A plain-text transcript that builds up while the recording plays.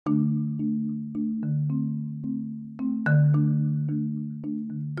Hey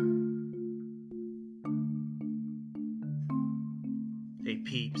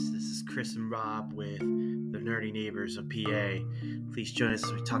peeps, this is Chris and Rob with the Nerdy Neighbors of PA. Please join us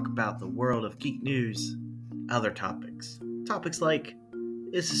as we talk about the world of geek news, other topics. Topics like,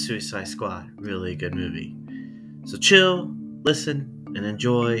 is the Suicide Squad really a good movie? So chill, listen, and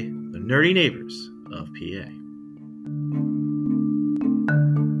enjoy the Nerdy Neighbors of PA.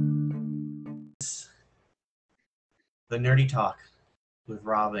 The Nerdy Talk with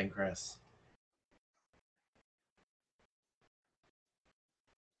Rob and Chris.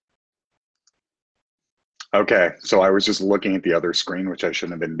 Okay, so I was just looking at the other screen, which I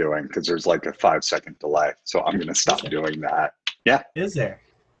shouldn't have been doing because there's like a 5-second delay. So I'm going to stop doing that. Yeah. Is there?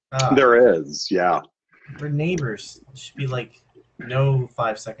 There is, yeah. We're neighbors. It should be like no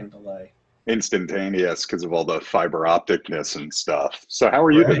 5-second delay. Instantaneous because of all the fiber opticness and stuff. So how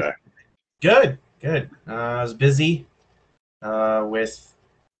are you today? Good, good. I was busy with,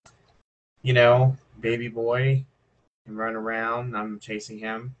 baby boy and run around. I'm chasing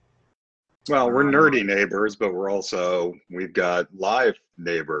him. Well, we're nerdy neighbors, but we've got live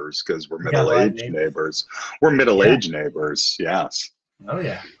neighbors because we're middle-aged neighbors. We're middle-aged neighbors, yes. Oh,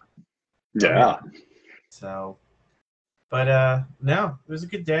 yeah. Yeah. So, but no, it was a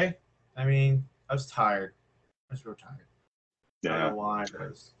good day. I mean, I was tired. I was real tired. Yeah. I don't know why, but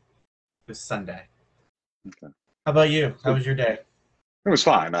it was Sunday. Okay. How about you? How was your day? It was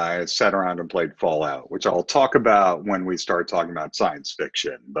fine. I sat around and played Fallout, which I'll talk about when we start talking about science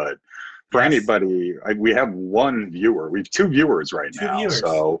fiction, but for anybody, we have one viewer. We have two viewers right now. Viewers.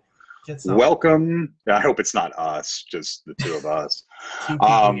 So welcome. I hope it's not us, just the two of us. Two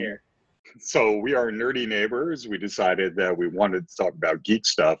people here. So we are nerdy neighbors. We decided that we wanted to talk about geek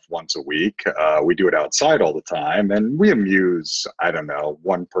stuff once a week. We do it outside all the time, and we amuse, I don't know,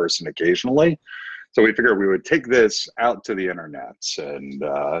 one person occasionally. So we figured we would take this out to the internet and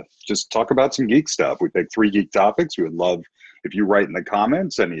just talk about some geek stuff. We picked 3 geek topics. We would love if you write in the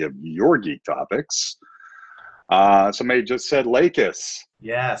comments any of your geek topics. Somebody just said Lakis.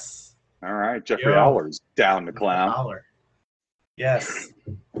 Yes. All right, Jeffrey Allers down to clown. Aller. Yes.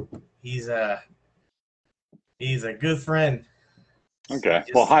 He's a good friend. Okay.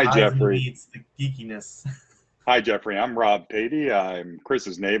 Well, hi, Jeffrey. Needs the geekiness. Hi, Jeffrey. I'm Rob Patey. I'm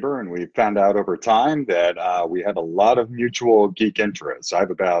Chris's neighbor, and we found out over time that we had a lot of mutual geek interests. I have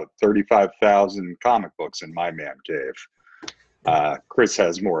about 35,000 comic books in my man cave. Chris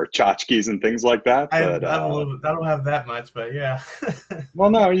has more tchotchkes and things like that. But I don't have that much, but yeah. Well,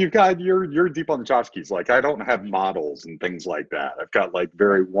 no, you're deep on the tchotchkes. Like, I don't have models and things like that. I've got like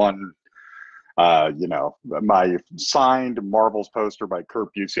my signed Marvels poster by Kurt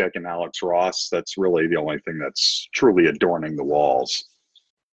Busiek and Alex Ross. That's really the only thing that's truly adorning the walls.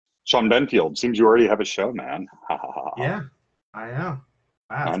 Sean Benfield, seems you already have a show, man. Yeah, I know.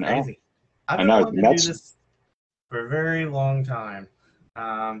 Wow, it's crazy. I've been wanting to do this for a very long time,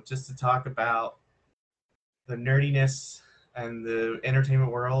 just to talk about the nerdiness and the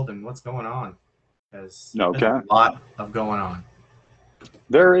entertainment world and what's going on. There's a lot of going on.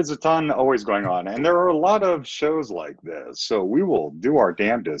 There is a ton always going on, and there are a lot of shows like this. So we will do our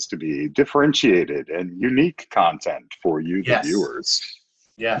damnedest to be differentiated and unique content for you, the viewers.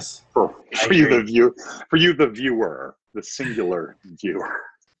 Yes. For you, the viewer, the singular viewer.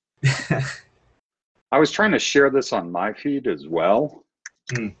 I was trying to share this on my feed as well,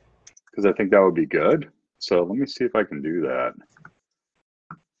 because I think that would be good. So let me see if I can do that.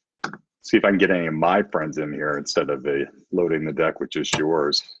 See if I can get any of my friends in here instead of loading the deck with just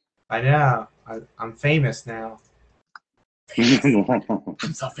yours. I know. I'm famous now.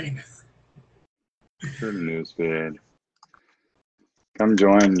 I'm so famous. Share the newsfeed. Come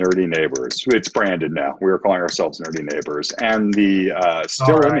join Nerdy Neighbors. It's branded now. We are calling ourselves Nerdy Neighbors. And the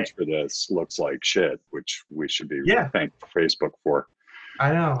still image for this looks like shit, which we should be thanking Facebook for.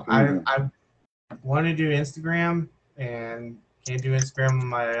 I know. I want to do Instagram and can't do Instagram on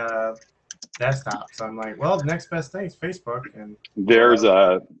my desktop, so I'm like, well, the next best thing is Facebook. And there's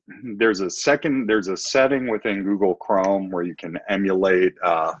a setting within Google Chrome where you can emulate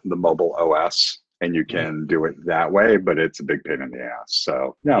the mobile OS, and you can do it that way, but it's a big pain in the ass.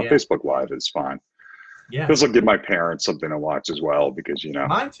 So Facebook Live is fine. Yeah, this will give my parents something to watch as well, because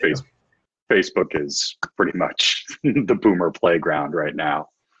mine too. Facebook is pretty much the boomer playground right now.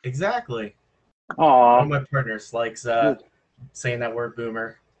 Exactly. Aww. One of my partners likes saying that word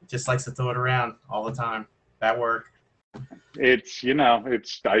boomer. Just likes to throw it around all the time at work. I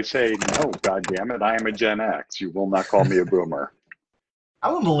say, no, God damn it, I am a Gen X. You will not call me a boomer.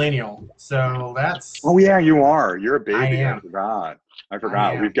 I'm a millennial, so Oh yeah, you are. You're a I baby. I am. forgot. I I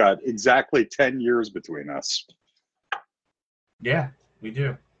forgot. We've am. got exactly 10 years between us. Yeah, we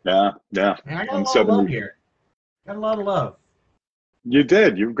do. Yeah, yeah. And I got a I'm lot of love 70. here. Got a lot of love. You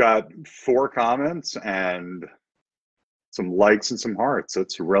did. You've got 4 comments and some likes and some hearts.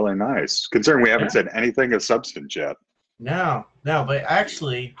 That's really nice. Considering we haven't Yeah. said anything of substance yet. No, but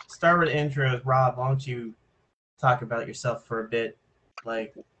actually, start with the intro. Rob, why don't you talk about yourself for a bit?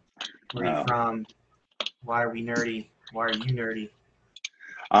 Like, where are you Uh, from? Why are we nerdy? Why are you nerdy?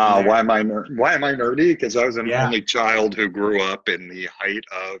 From why there. am I nerdy? Because I was an Yeah. only child who grew up in the height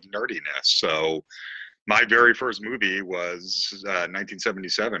of nerdiness. So my very first movie was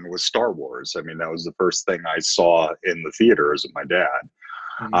 1977 was Star Wars. I mean, that was the first thing I saw in the theaters with my dad.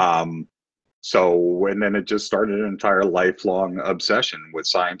 Mhm. And then it just started an entire lifelong obsession with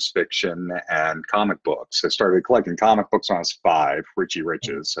science fiction and comic books. I started collecting comic books when I was 5, Richie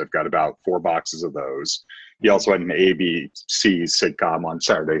Riches. I've got about 4 boxes of those. He also had an ABC sitcom on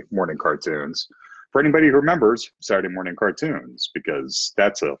Saturday morning cartoons. For anybody who remembers Saturday morning cartoons, because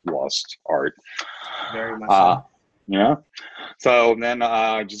that's a lost art. Very much so. Yeah. So then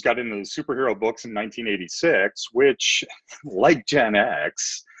I just got into the superhero books in 1986, which, like Gen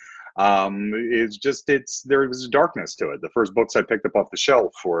X, there was a darkness to it. The first books I picked up off the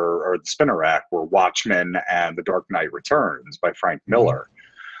shelf or the spinner rack were Watchmen and The Dark Knight Returns by Frank Miller,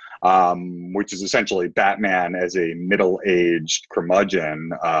 which is essentially Batman as a middle-aged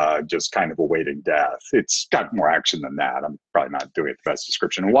curmudgeon, just kind of awaiting death. It's got more action than that. I'm probably not doing it the best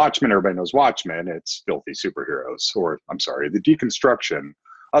description. And Watchmen, everybody knows Watchmen. It's filthy superheroes, or I'm sorry, the deconstruction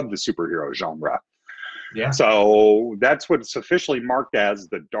of the superhero genre. Yeah. So that's what's officially marked as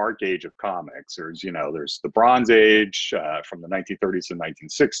the dark age of comics. There's the Bronze Age from the 1930s to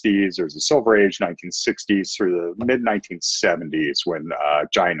 1960s. There's the Silver Age, 1960s through the mid 1970s when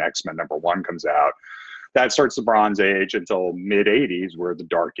Giant X-Men #1 comes out. That starts the Bronze Age until mid 80s where the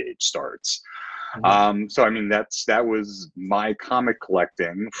Dark Age starts. So I mean that was my comic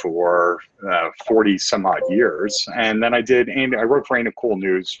collecting for 40 some odd years, and then I wrote for Ain't It Cool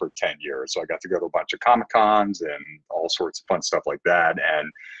News for 10 years, so I got to go to a bunch of Comic Cons and all sorts of fun stuff like that, and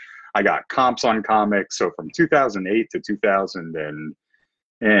I got comps on comics. So from 2008 to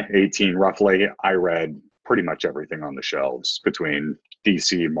 2018 roughly, I read pretty much everything on the shelves between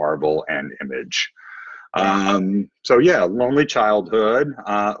DC, Marvel, and Image. So yeah, lonely childhood,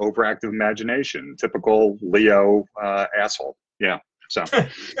 overactive imagination, typical Leo asshole. Yeah. So.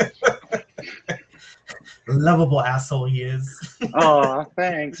 Lovable asshole he is. Oh,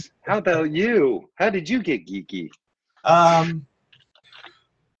 thanks. How about you? How did you get geeky? I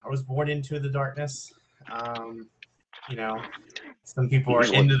was born into the darkness. Some people are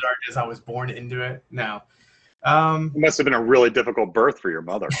into darkness. I was born into it. No. It must have been a really difficult birth for your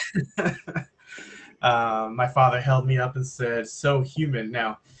mother. My father held me up and said, "So human."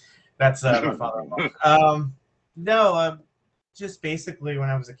 Now, that's my father-in-law. Just basically when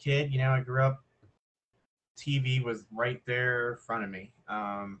I was a kid, I grew up. TV was right there in front of me.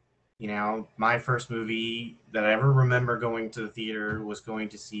 My first movie that I ever remember going to the theater was going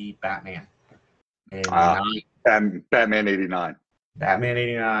to see Batman. Batman '89. Batman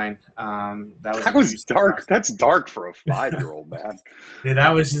 '89. That was dark. That's dark for a 5-year-old, man. Dude,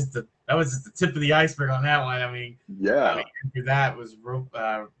 that was just the tip of the iceberg on that one. I mean, yeah. After that was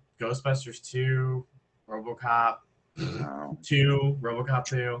Ghostbusters 2, RoboCop 2, RoboCop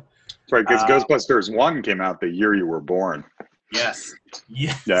 2. That's right, because Ghostbusters 1 came out the year you were born. Yes.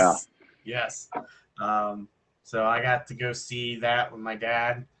 Yeah. Yes. So I got to go see that with my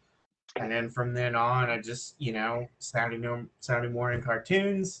dad. And then from then on, I just, Saturday morning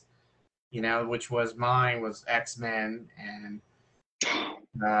cartoons, which was mine was X-Men and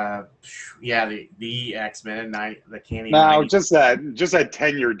the X-Men. The candy. No, just that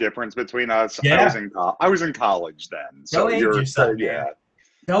 10-year difference between us. Yeah. I was in college then. So Don't age yourself, yeah.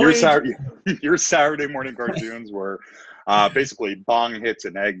 Man. Your Saturday morning cartoons were basically bong hits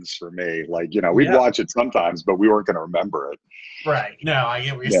and eggs for me. Like, we'd watch it sometimes, but we weren't going to remember it. Right. No, I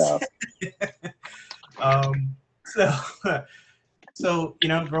get what you're saying. So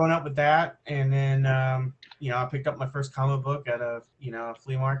growing up with that, and then I picked up my first comic book at a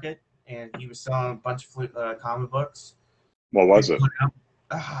flea market, and he was selling a bunch of comic books. What was it?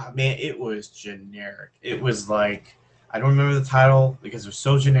 Man, it was generic. It was like, I don't remember the title because it was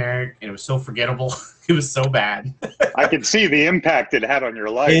so generic and it was so forgettable. It was so bad. I can see the impact it had on your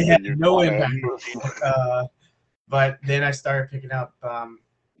life. It had no impact. But then I started picking up,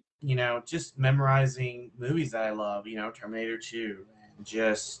 just memorizing movies that I love, Terminator 2,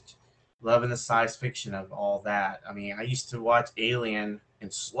 just loving the science fiction of all that. I mean, I used to watch Alien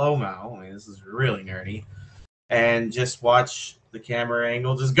in slow-mo. I mean, this is really nerdy. And just watch the camera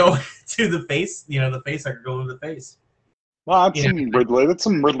angle just go to the face, the face I could go to the face. Well, that's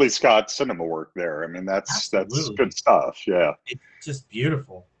some Ridley Scott cinema work there. I mean, that's good stuff. Yeah, it's just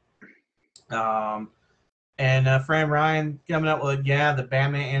beautiful. And Fran Ryan coming up with the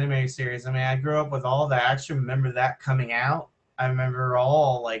Batman animated series. I mean, I grew up with all that. I actually remember that coming out. I remember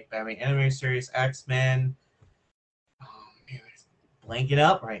all like Batman animated series, X-Men. Blanking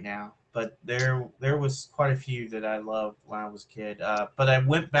up right now, but there was quite a few that I loved when I was a kid. But I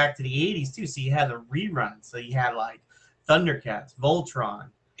went back to the 80s too, so you had the reruns. So you had like Thundercats, Voltron,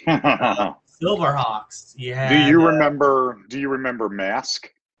 Silverhawks. You had, do you remember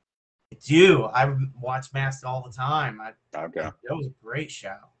Mask? I do. I watch Mask all the time. Okay. That was a great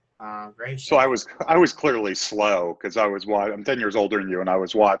show. Great So show. I was clearly slow because I'm 10 years older than you, and I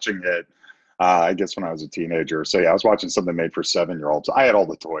was watching it. I guess when I was a teenager. So yeah, I was watching something made for 7-year-olds. I had all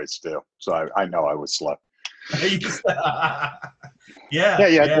the toys too, so I know I was slow. Yeah.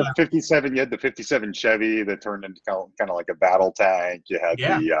 The 57. You had the 57 Chevy that turned into kind of like a battle tank. You had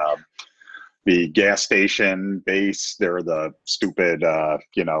the gas station base. There, the stupid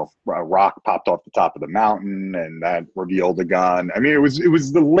rock popped off the top of the mountain, and that revealed a gun. I mean, it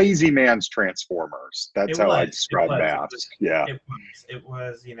was the lazy man's Transformers. That's how I describe Mask. Yeah, it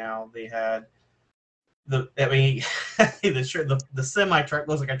was. They had the semi truck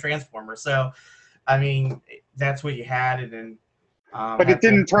looks like a Transformer. So, I mean, that's what you had, and then. But it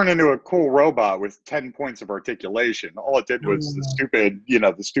didn't turn into a cool robot with 10 points of articulation. All it did was the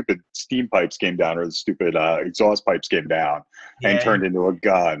stupid steam pipes came down, or the stupid exhaust pipes came down, and turned into a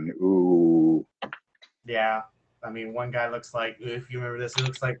gun. Ooh. Yeah, I mean, one guy looks like, if you remember this, he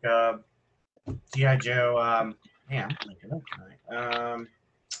looks like G.I. Joe. I'm looking up tonight.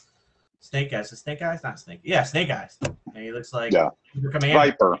 Snake Eyes. Is Snake Eyes? Not Snake. Yeah, Snake Eyes. And he looks like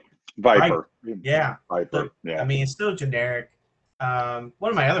Viper. Yeah. Viper. Yeah. I mean, it's still generic. One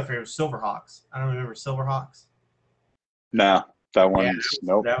of my other favorites, Silverhawks. I don't remember Silverhawks. No, that one's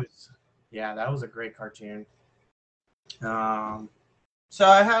nope. That was a great cartoon. So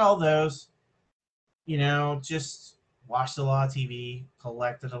I had all those. Just watched a lot of TV,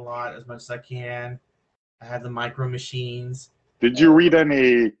 collected a lot as much as I can. I had the Micro Machines. Did you read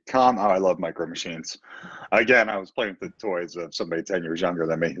any I love Micro Machines. Again, I was playing with the toys of somebody 10 years younger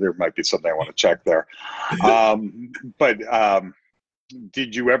than me. There might be something I want to check there. But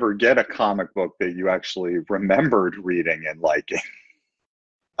did you ever get a comic book that you actually remembered reading and liking?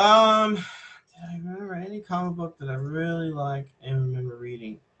 Did I remember any comic book that I really like and remember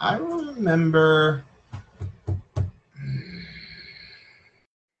reading? I remember.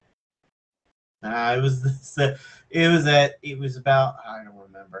 It was about. I don't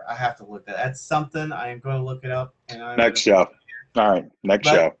remember. I have to look at. That's something I am going to look it up. And next show. All right, next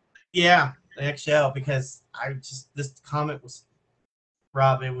show. Yeah, next show, because this comic was.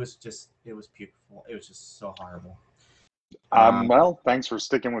 Rob, it was beautiful. It was just so horrible. Well, thanks for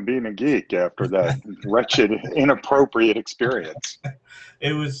sticking with being a geek after that wretched, inappropriate experience.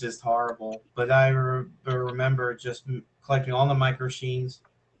 It was just horrible. But I remember just collecting all the Micro Machines,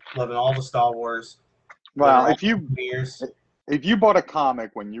 loving all the Star Wars. Well, if you bought a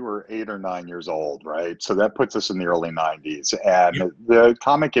comic when you were 8 or 9 years old, right? So that puts us in the early 90s. And the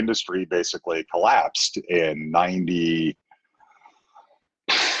comic industry basically collapsed in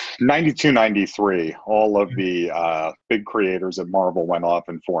 92, 93, all of the big creators at Marvel went off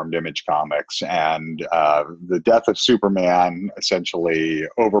and formed Image Comics, and the death of Superman essentially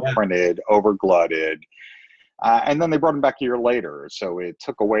overprinted, overglutted, and then they brought him back a year later. So it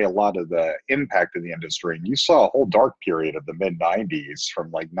took away a lot of the impact of the industry. And you saw a whole dark period of the mid 90s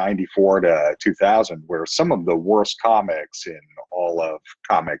from like 94 to 2000, where some of the worst comics in all of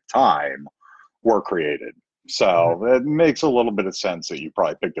comic time were created. So it makes a little bit of sense that you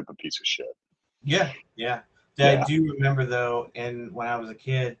probably picked up a piece of shit. Yeah. I do remember, though, when I was a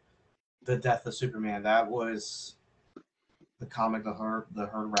kid, the death of Superman. That was the comic that heard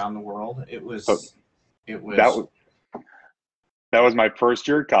around the world. That was my first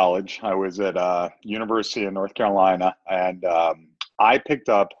year at college. I was at University of North Carolina, and I picked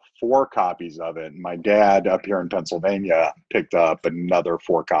up 4 copies of it. My dad up here in Pennsylvania picked up another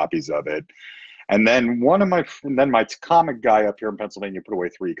 4 copies of it. And then my comic guy up here in Pennsylvania put away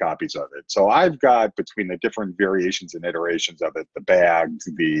 3 copies of it. So I've got, between the different variations and iterations of it, the bagged,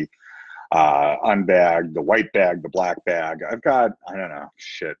 the unbagged, the white bag, the black bag, I've got, I don't know,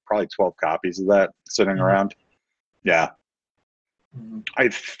 probably 12 copies of that sitting around. Yeah. I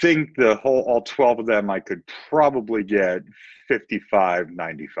think all 12 of them I could probably get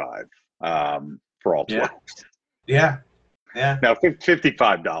 $55.95 for all 12. Yeah. Yeah. Now,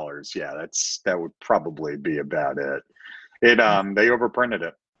 $55. Yeah, that would probably be about it. They overprinted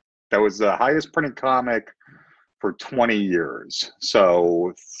it. That was the highest printed comic for 20 years.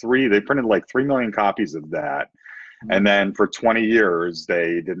 So they printed like 3 million copies of that. And then for 20 years,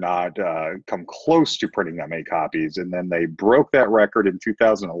 they did not come close to printing that many copies. And then they broke that record in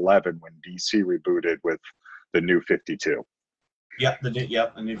 2011 when DC rebooted with the new 52. Yep, the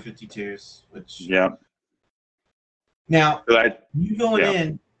new 52s. Which Yep. now But you going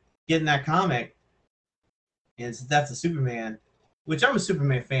in getting that comic, and that's a Superman, which I'm a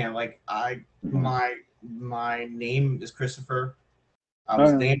Superman fan. Like my name is Christopher. I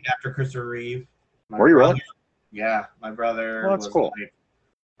was named after Christopher Reeve. Were you really? Yeah, my brother that's was cool. like,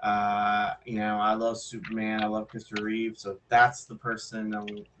 I love Superman. I love Christopher Reeve. So that's the person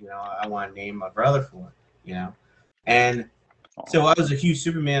I want to name my brother for. And so I was a huge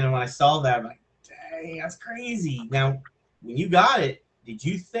Superman, and when I saw that, I'm like, dang, that's crazy. Now, when you got it, did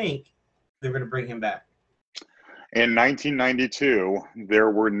you think they were going to bring him back? In 1992,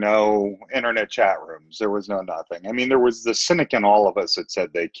 there were no internet chat rooms. There was no nothing. I mean, there was the cynic in all of us that said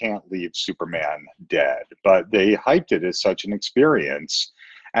they can't leave Superman dead, but they hyped it as such an experience.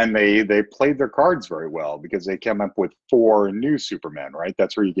 And they played their cards very well because they came up with 4 new Supermen, right?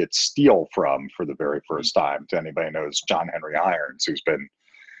 That's where you get Steel from for the very first time. To anybody knows John Henry Irons, who's been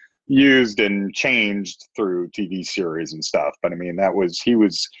used and changed through TV series and stuff. But I mean, he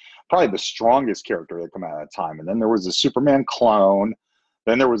was probably the strongest character that came out at that time. And then there was a Superman clone.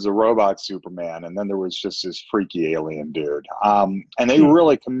 Then there was a robot Superman, and then there was just this freaky alien dude. And they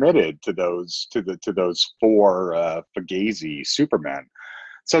really committed to those 4 Fugazi Supermen.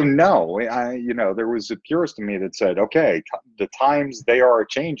 So no, there was a purist in me that said, okay, the times they are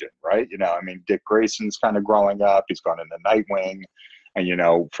changing, right? I mean, Dick Grayson's kind of growing up. He's gone into Nightwing.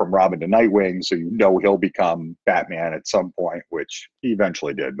 And, from Robin to Nightwing, so he'll become Batman at some point, which he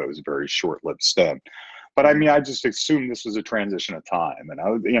eventually did, but it was a very short-lived stint. But I mean, I just assumed this was a transition of time, and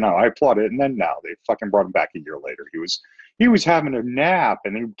I applaud it. And then now they fucking brought him back a year later. He was having a nap,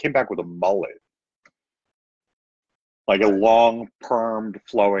 and he came back with a mullet, like a long, permed,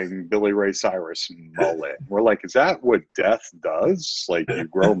 flowing Billy Ray Cyrus mullet. We're like, is that what death does? Like, you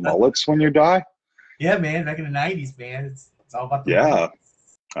grow mullets when you die? Yeah, man. Back in the '90s, man, it's all about the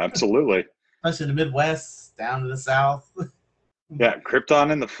mullets. Absolutely. Especially in the Midwest, down to the South. Yeah,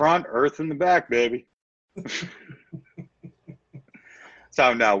 Krypton in the front, Earth in the back, baby.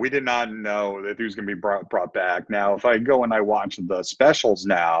 So no, we did not know that he was going to be brought back. Now, if I go and I watch the specials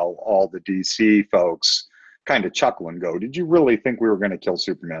now, all the DC folks kind of chuckle and go, did you really think we were going to kill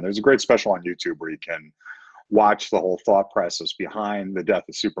Superman? There's a great special on YouTube where you can watch the whole thought process behind the death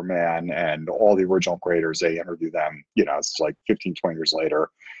of Superman and all the original creators. They interview them, it's like 15, 20 years later.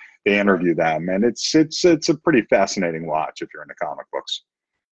 They interview them, and it's a pretty fascinating watch if you're into comic books.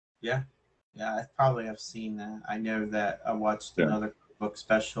 Yeah, I probably have seen that. I know that I watched another book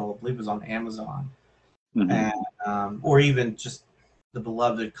special, I believe it was on Amazon, and or even just the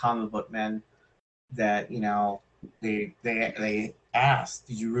beloved comic book men that they asked,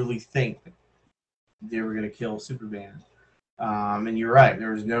 did you really think they were going to kill Superman? And you're right.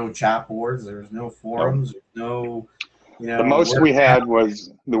 There was no chat boards. There was no forums. No. The most we had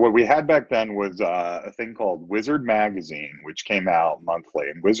was what we had back then was a thing called Wizard Magazine, which came out monthly.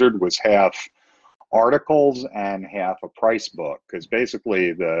 And Wizard was half articles and half a price book, because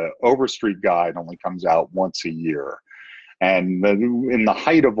basically the Overstreet Guide only comes out once a year. And in the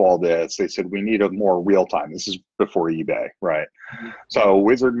height of all this, they said we need a more real time. This is before eBay, right? So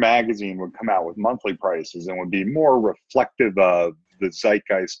Wizard Magazine would come out with monthly prices and would be more reflective of the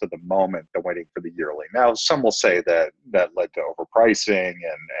zeitgeist of the moment than waiting for the yearly. Now, some will say that led to overpricing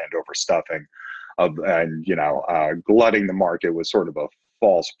and overstuffing and glutting the market was sort of a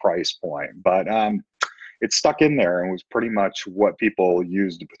false price point. But it stuck in there and was pretty much what people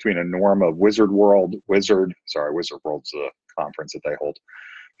used between a norm of Wizard World's the conference that they hold,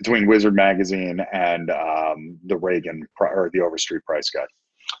 between Wizard Magazine and the Reagan or the Overstreet Price Guide.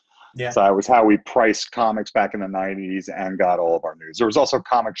 Yeah. So that was how we priced comics back in the 90s and got all of our news. There was also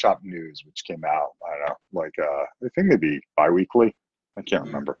Comic Shop News, which came out, I don't know, like I think maybe bi-weekly. I can't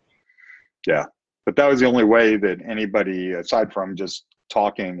remember. Yeah. But that was the only way that anybody, aside from just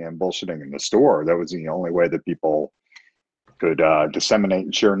talking and bullshitting in the store, that was the only way that people could disseminate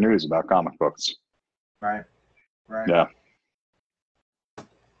and share news about comic books. Right. Yeah.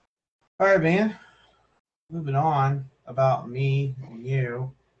 All right, man. Moving on about me and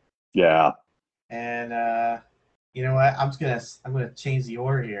you. Yeah. And you know what? I'm gonna change the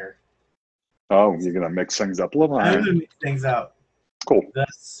order here. Oh, you're gonna mix things up a little. I'm gonna mix things up. Cool. The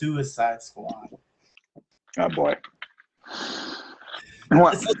Suicide Squad. Oh boy.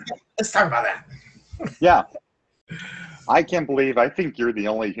 What? Let's talk about that. Yeah. I can't believe, I think you're the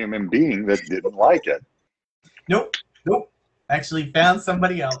only human being that didn't like it. Nope. Actually found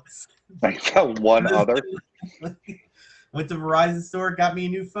somebody else. I found one other. Went to Verizon store, got me a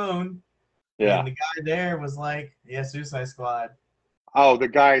new phone. Yeah. And the guy there was like, yeah, Suicide Squad. Oh, the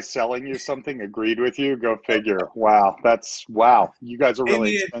guy selling you something agreed with you? Go figure. Wow. Wow. You guys are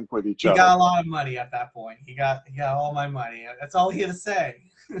really in sync with each He other. got a lot of money at that point. He got all my money. That's all he had to say.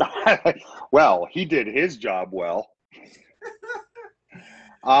 Well, he did his job well.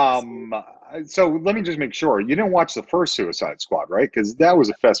 So let me just make sure you didn't watch the first Suicide Squad, right? Because that was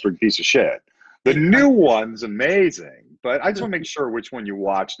a festering piece of shit. The new one's amazing, but I just want to make sure which one you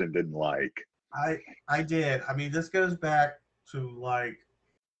watched and didn't like. I did. I mean, this goes back to like.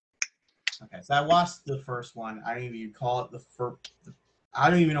 Okay, so I watched the first one. I don't even call it the first. I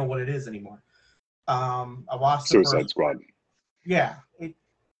don't even know what it is anymore. I watched the Suicide first Squad. One. Yeah,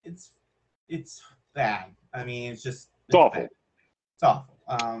 it's bad. I mean, it's awful. Bad. It's awful.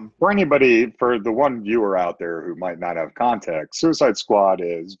 For the one viewer out there who might not have context, Suicide Squad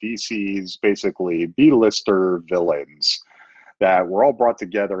is DC's basically B-lister villains that were all brought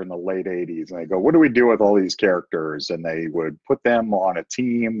together in the late 80s. And they go, what do we do with all these characters? And they would put them on a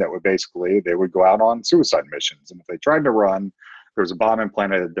team that would they would go out on suicide missions. And if they tried to run, there was a bomb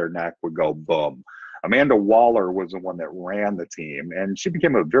implanted at their neck, would go boom. Amanda Waller was the one that ran the team, and she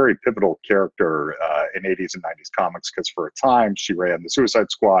became a very pivotal character in 80s and 90s comics because for a time she ran the Suicide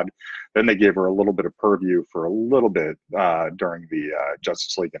Squad. Then they gave her a little bit of purview for a little bit during the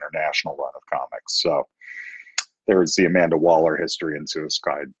Justice League International run of comics. So there's the Amanda Waller history and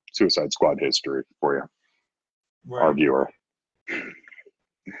Suicide Squad history for you, right. Our viewer.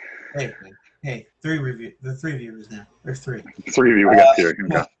 Hey, the three viewers now. There's three. Three of you, we got two.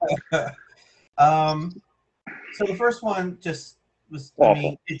 So the first one just was. Awful. I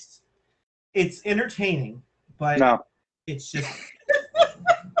mean, it's entertaining, but no, it's just.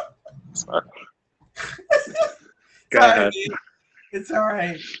 Sorry. Go ahead. It's all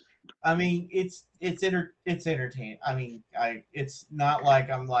right. I mean, it's entertaining. I mean, it's not like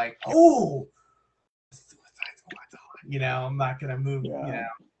I'm like, oh, you know, I'm not gonna move, you know,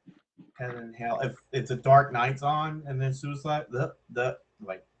 heaven and hell. If it's a Dark Knight's on and then Suicide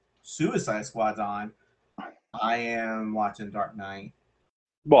Squad's on, I am watching Dark Knight.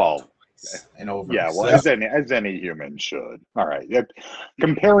 Well, and over. Yeah, well, so. as any human should. All right.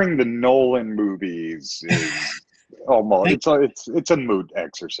 Comparing the Nolan movies is almost it's a moot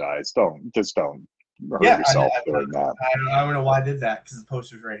exercise. Don't hurt yourself doing that. I don't know why I did that because the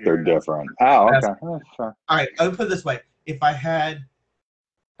poster's right here. They're different. Oh, okay. All right, I'll put it this way: if I had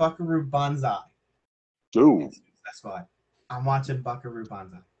Buckaroo Banzai, that's why I'm watching Buckaroo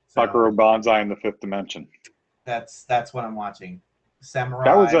Banzai. So, Buckaroo Banzai in the Fifth Dimension. That's what I'm watching. Samurai.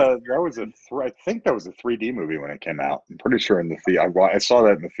 I think that was a 3D movie when it came out. I'm pretty sure in the theater. I saw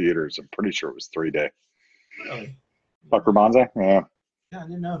that in the theaters. I'm pretty sure it was 3D. Really? Buckaroo Banzai? Yeah. Yeah, I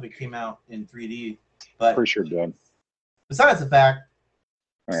didn't know if it came out in 3D, but pretty sure it did. Besides the fact,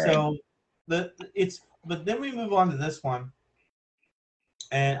 right. So but then we move on to this one,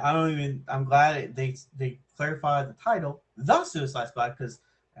 and I'm glad they clarified the title, The Suicide Squad, because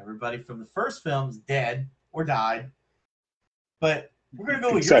everybody from the first film is dead or died. But we're gonna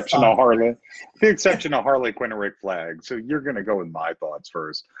go with your thoughts. The exception of Harley Quinn and Rick Flag. So you're gonna go with my thoughts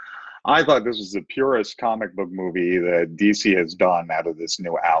first. I thought this was the purest comic book movie that DC has done out of this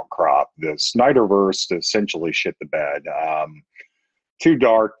new outcrop. The Snyderverse essentially shit the bed. Too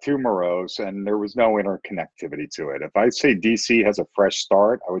dark, too morose, and there was no interconnectivity to it. If I say DC has a fresh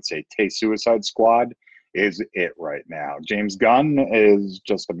start, I would say Suicide Squad is it right now. James Gunn is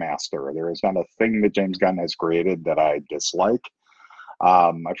just a master. There is not a thing that James Gunn has created that I dislike.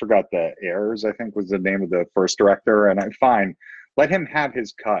 I forgot the Heirs, I think was the name of the first director, and I'm fine. Let him have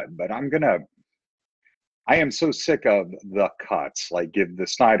his cut, but I am so sick of the cuts, like give the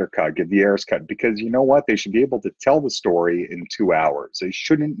Snyder cut, give the Heirs cut, because you know what? They should be able to tell the story in 2 hours. They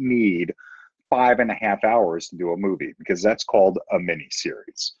shouldn't need 5.5 hours to do a movie, because that's called a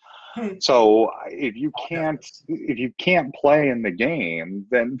miniseries. So if you can't play in the game,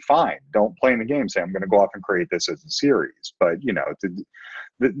 then fine, don't play in the game. Say I'm going to go off and create this as a series. But you know, the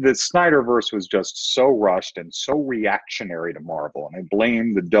Snyderverse was just so rushed and so reactionary to Marvel, and I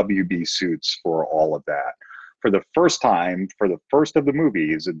blame the WB suits for all of that. For the first time, for the first of the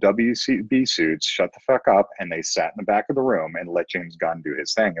movies, the WB suits shut the fuck up and they sat in the back of the room and let James Gunn do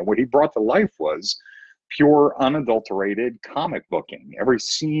his thing. And what he brought to life was pure, unadulterated comic booking. Every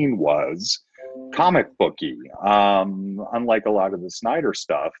scene was comic booky, unlike a lot of the Snyder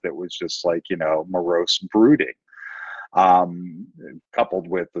stuff that was just like, you know, morose brooding. coupled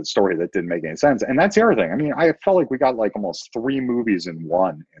with the story that didn't make any sense. And that's the other thing. I mean, I felt like we got like almost 3 movies in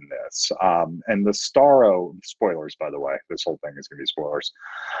one in this. And the Starro, spoilers, by the way, this whole thing is going to be spoilers.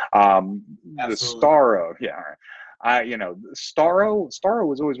 The Starro, yeah. Starro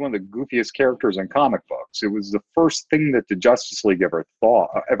was always one of the goofiest characters in comic books. It was the first thing that the Justice League ever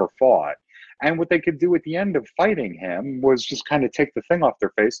fought. And what they could do at the end of fighting him was just kind of take the thing off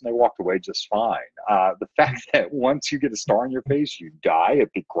their face, and they walked away just fine. The fact that once you get a star on your face, you die,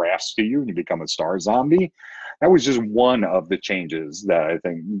 it grafts to you, and you become a star zombie, that was just one of the changes that I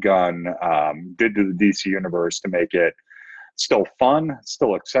think Gunn did to the DC universe to make it still fun,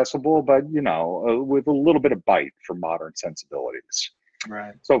 still accessible, but, with a little bit of bite for modern sensibilities.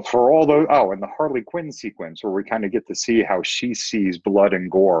 Right. So for all those, and the Harley Quinn sequence where we kind of get to see how she sees blood and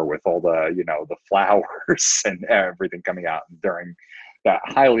gore with all the, the flowers and everything coming out during that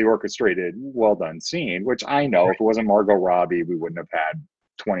highly orchestrated, well done scene, which I know if it wasn't Margot Robbie, we wouldn't have had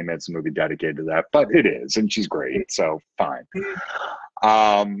 20 minutes of movie dedicated to that, but it is, and she's great, so fine.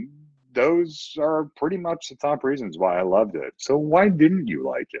 Those are pretty much the top reasons why I loved it. So why didn't you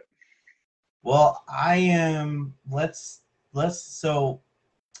like it? Well, I am, so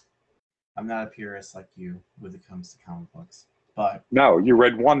I'm not a purist like you when it comes to comic books, but no, you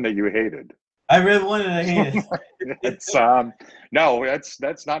read one that you hated. I read one and I hated. It's no,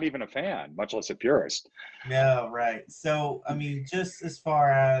 that's not even a fan, much less a purist. No, right. So I mean, just as far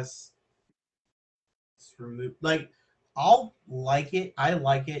as I'll like it. I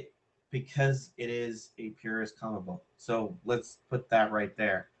like it because it is a purist comic book. So let's put that right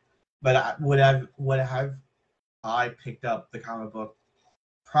there. But would I picked up the comic book?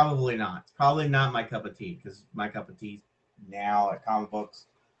 Probably not. Probably not my cup of tea, because my cup of tea now at comic books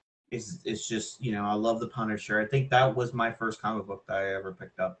is just, I love the Punisher. I think that was my first comic book that I ever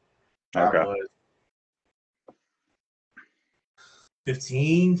picked up. That was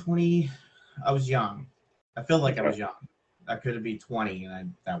 15, 20. I was young. I feel like I was young. I could have been 20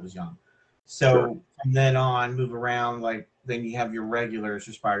 and that was young. So from then on, move around, then you have your regulars,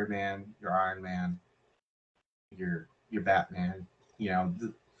 your Spider-Man, your Iron Man, your Batman,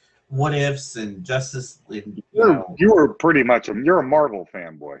 the What Ifs and Justice. You were pretty much you're a Marvel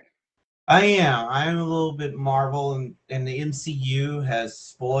fanboy. I am. I'm a little bit Marvel, and the MCU has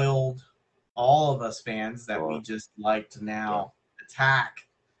spoiled all of us fans that we just like to now attack.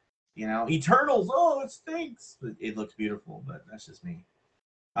 Eternals. Oh, it stinks. It looks beautiful, but that's just me.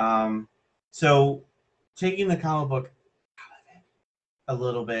 So taking the comic book out of it a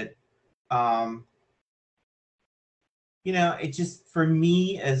little bit, it just, for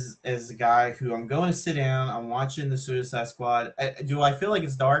me as a guy who I'm going to sit down, I'm watching the Suicide Squad. Do I feel like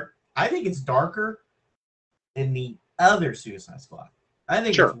it's dark? I think it's darker than the other Suicide Squad. I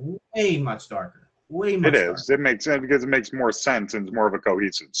think it's way much darker. Way much darker. It is. It makes sense because it makes more sense and it's more of a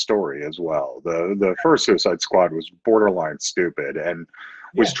cohesive story as well. The first Suicide Squad was borderline stupid and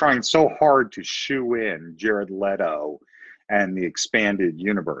was trying so hard to shoe in Jared Leto and the expanded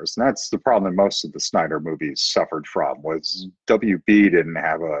universe. And that's the problem that most of the Snyder movies suffered from, was WB didn't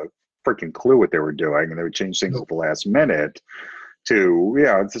have a freaking clue what they were doing, and they would change things at the last minute to,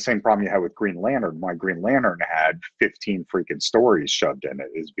 it's the same problem you had with Green Lantern. Why Green Lantern had 15 freaking stories shoved in it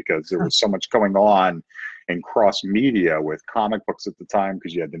is because there was so much going on in cross media with comic books at the time,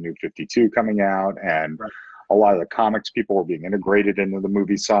 because you had the New 52 coming out, and a lot of the comics people were being integrated into the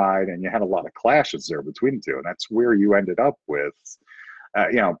movie side, and you had a lot of clashes there between the two. And that's where you ended up with,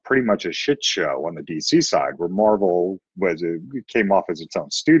 pretty much a shit show on the DC side, where Marvel came off as its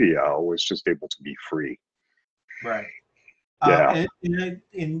own studio, was just able to be free. Right. And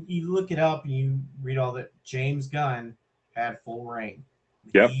you look it up and you read all that. James Gunn had full reign.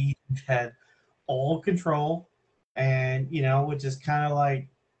 Yep. He had all control, and which is kind of like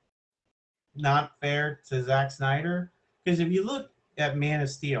not fair to Zack Snyder, because if you look at Man of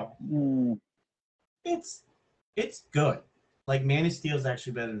Steel, it's good. Like, Man of Steel is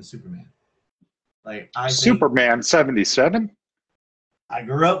actually better than Superman. Superman 77. I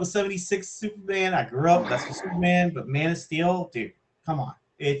grew up with 76 Superman. That's for Superman, but Man of Steel, dude, come on.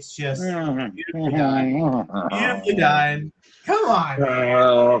 It's just beautifully done. Beautifully done. Come on,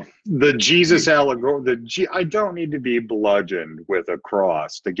 man. The Jesus allegory. I don't need to be bludgeoned with a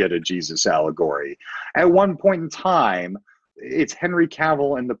cross to get a Jesus allegory. At one point in time, it's Henry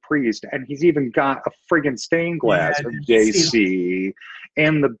Cavill and the priest, and he's even got a friggin' stained glass of JC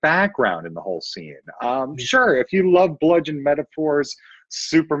in the background in the whole scene. Sure, if you love bludgeon metaphors,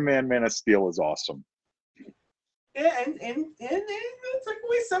 Superman Man of Steel is awesome. Yeah, and it's like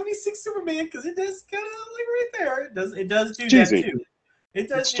only 76 Superman, because it does kind of like right there. It does do cheesy. That too. It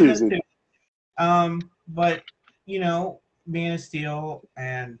does it's do cheesy. that too. But Man of Steel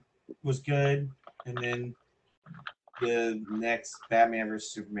and was good, and then the next Batman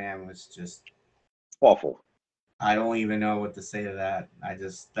vs Superman was just Awful. I don't even know what to say to that.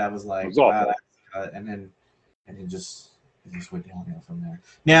 That was It like was awful. and then it just went downhill from there.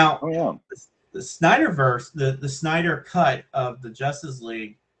 Now Oh yeah. the Snyderverse, the Snyder cut of the Justice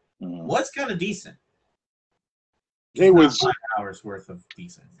League Mhm. was kind of decent. It was. 5 hours worth of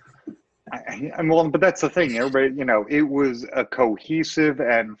decent. Well, but that's the thing. Everybody, it was a cohesive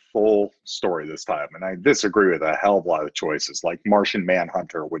and full story this time, and I disagree with a hell of a lot of choices. Like Martian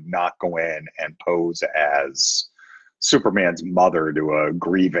Manhunter would not go in and pose as Superman's mother to a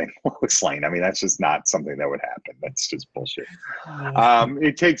grieving Lois Lane. I mean, that's just not something that would happen. That's just bullshit.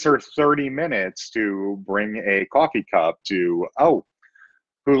 It takes her 30 minutes to bring a coffee cup to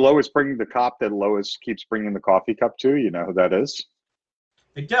who Lois bringing the cup that Lois keeps bringing the coffee cup to. You know who that is?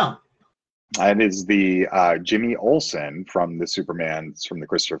 I don't. That is the Jimmy Olsen from the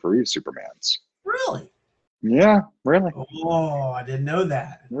Christopher Reeve Supermans. Really? Yeah, really. Oh, I didn't know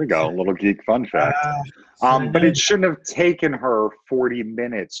that. There we go. A little geek fun fact. But it shouldn't have taken her 40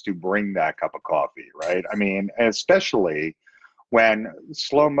 minutes to bring that cup of coffee, right? I mean, especially when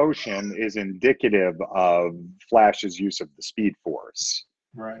slow motion is indicative of Flash's use of the Speed Force.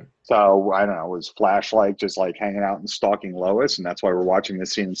 Right. So I don't know, was Flash like just like hanging out and stalking Lois, and that's why we're watching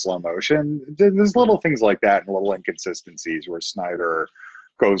this scene in slow motion? There's little things like that and little inconsistencies where Snyder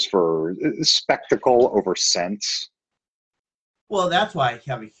goes for spectacle over sense. Well, that's why I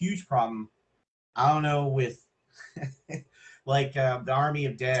have a huge problem. I don't know with like the Army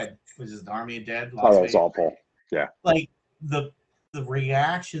of Dead, which is the Army of Dead. Oh, that was awful. Yeah. Like the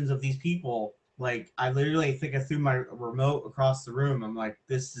reactions of these people. Like I literally think I threw my remote across the room. I'm like,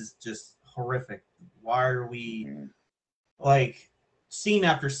 this is just horrific. Why are we like scene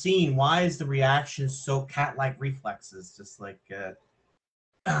after scene? Why is the reaction so cat-like reflexes? Just like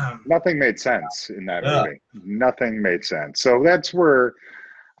nothing made sense in that movie. Nothing made sense. So that's where,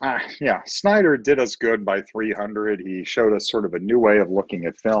 Snyder did us good by 300. He showed us sort of a new way of looking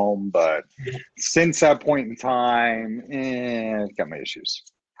at film, but since that point in time, got my issues.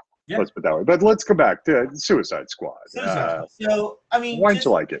 Yeah. Let's put it that way. But let's go back to Suicide Squad. So, I mean, why didn't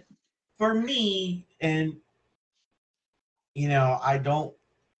you like it? For me, and I don't.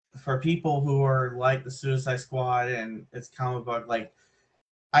 For people who are like the Suicide Squad and it's comic book, like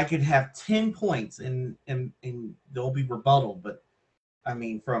I could have 10 points and they'll be rebuttal, but I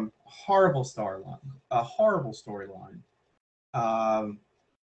mean, from a horrible storyline,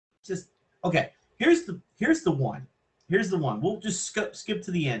 just okay. Here's the one. We'll just skip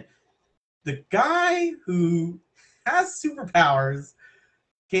to the end. The guy who has superpowers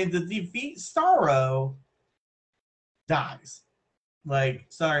can defeat Starro dies. Like,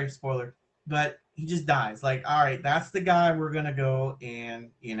 sorry, spoiler, but he just dies. Like, all right, that's the guy we're gonna go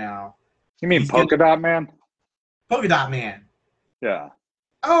and You mean Polka Dot Man? Polka Dot Man. Yeah.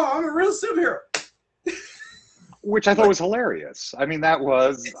 Oh, I'm a real superhero. Which I thought was hilarious. I mean, I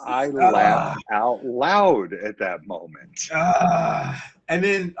laughed out loud at that moment. And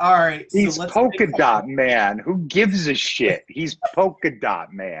then, all right. He's Polka Dot Man. Who gives a shit? He's Polka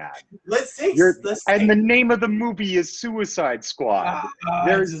Dot Man. And the name of the movie is Suicide Squad.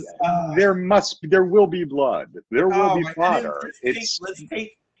 There will be blood. There will be fodder. Let's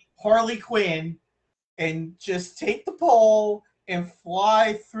take Harley Quinn and just take the pole and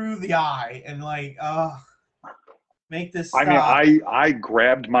fly through the eye and make this stop. I mean, I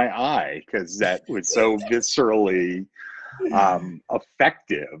grabbed my eye because that was so viscerally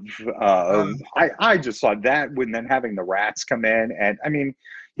effective. I just saw that when then having the rats come in, and I mean,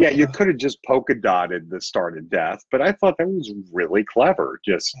 yeah, you could have just polka dotted the start of death, but I thought that was really clever.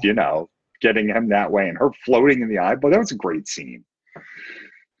 Just getting him that way and her floating in the eye. But that was a great scene.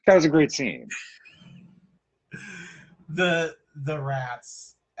 The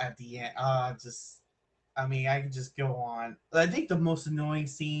rats at the end, I mean, I can just go on. I think the most annoying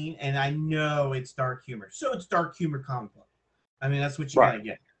scene, and I know it's dark humor. So it's dark humor comic book. I mean, that's what you gotta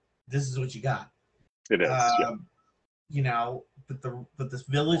get. This is what you got. It is. But this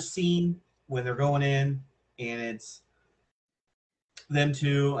village scene when they're going in and it's them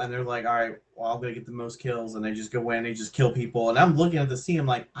two, and they're like, all right, well, I'm gonna get the most kills, and they just go in, they just kill people. And I'm looking at the scene, I'm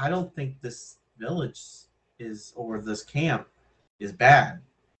like, I don't think this village or this camp is bad.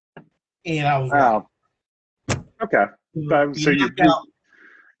 And I was like, okay. So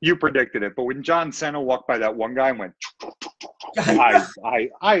you predicted it, but when John Cena walked by that one guy and went, I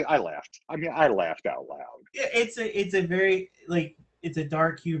laughed. I mean, I laughed out loud. It's a very it's a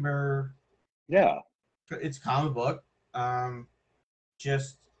dark humor. Yeah, it's comic book.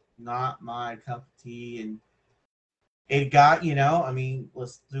 Just not my cup of tea, and it got, I mean,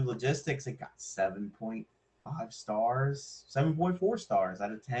 let's do logistics. It got 7.5 stars, 7.4 stars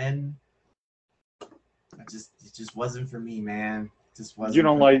out of 10. It just wasn't for me, man. It just wasn't. You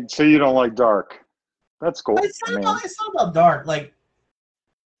don't like dark. That's cool. It's not about dark. Like,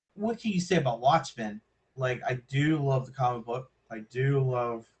 what can you say about Watchmen? Like, I do love the comic book. I do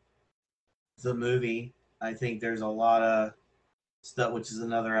love the movie. I think there's a lot of stuff, which is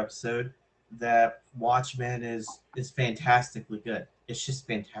another episode, that Watchmen is fantastically good. It's just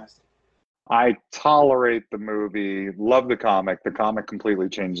fantastic. I tolerate the movie, love the comic. The comic completely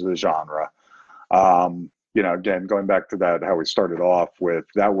changed the genre. Again, going back to that, how we started off with,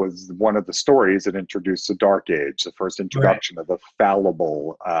 that was one of the stories that introduced the Dark Age, the first introduction of the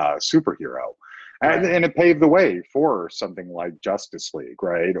fallible superhero. And it paved the way for something like Justice League,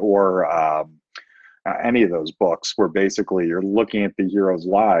 right? Or any of those books where basically you're looking at the heroes'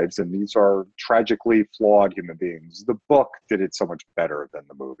 lives and these are tragically flawed human beings. The book did it so much better than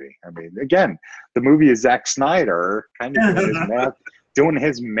the movie. I mean, again, the movie is Zack Snyder kind of doing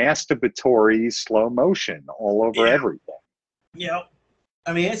his masturbatory slow motion all over everything. Yep.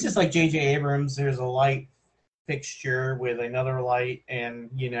 I mean, it's just like J.J. Abrams. There's a light fixture with another light,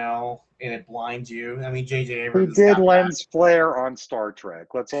 and it blinds you. I mean, J.J. Abrams. He did lens flare on Star Trek.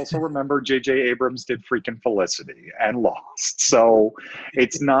 Let's also remember J.J. Abrams did freaking Felicity and Lost. So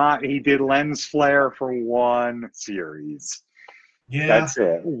it's not, he did lens flare for one series. Yeah. That's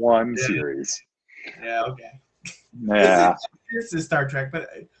it. One series. Yeah, okay. Yeah. This is Star Trek, but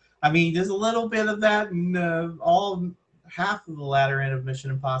I mean, there's a little bit of that in half of the latter end of Mission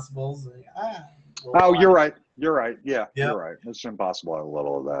Impossible. Oh, you're right. You're right. Yeah, You're right. Mission Impossible had a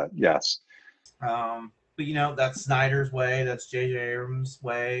little of that. Yes. But that's Snyder's way. That's J.J. Abrams'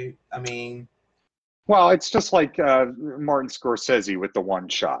 way. I mean, well, it's just like Martin Scorsese with the one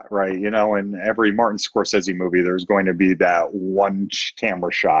shot, right? In every Martin Scorsese movie, there's going to be that one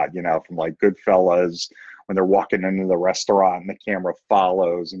camera shot, from like Goodfellas, when they're walking into the restaurant and the camera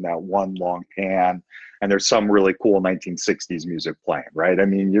follows in that one long pan, and there's some really cool 1960s music playing, right? I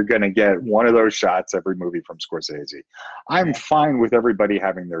mean, you're going to get one of those shots every movie from Scorsese. I'm fine with everybody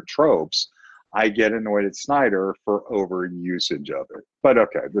having their tropes. I get annoyed at Snyder for overusage of it. But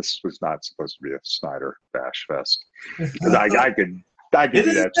okay, this was not supposed to be a Snyder bash fest. Because I could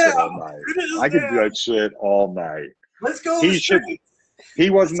do that shit all night. I could do that shit all night. Let's go.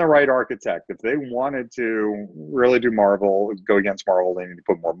 He wasn't the right architect. If they wanted to really do Marvel, go against Marvel, they need to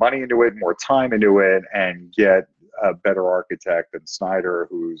put more money into it, more time into it, and get a better architect than Snyder,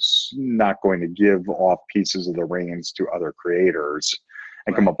 who's not going to give off pieces of the reins to other creators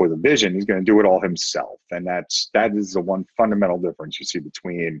and come up with a vision. He's going to do it all himself. And that is the one fundamental difference you see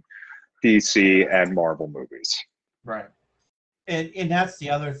between DC and Marvel movies. Right. And that's the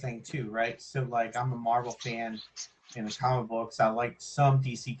other thing too, right? So like, I'm a Marvel fan in the comic books. I like some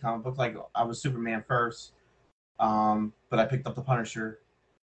DC comic books. Like, I was Superman first, but I picked up the Punisher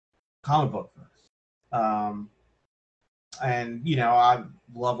comic book first. And I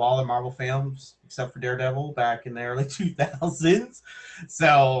love all the Marvel films except for Daredevil back in the early 2000s.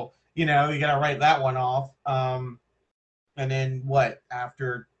 So you gotta write that one off. And then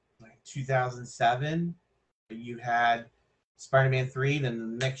after like 2007, you had Spider-Man 3. Then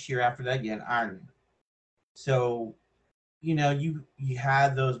the next year after that, you had Iron Man. So you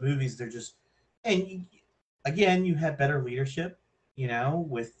had those movies. They're just, and again, you had better leadership.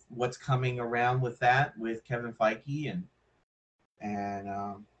 With what's coming around with that, with Kevin Feige and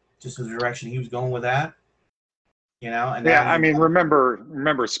just the direction he was going with that. And I mean,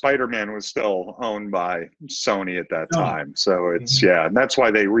 remember, Spider-Man was still owned by Sony at that time, so it's and that's why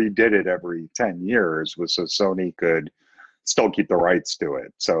they redid it every 10 years, was so Sony could still keep the rights to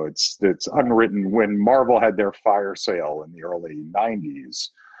it. So it's unwritten. When Marvel had their fire sale in the early 90s,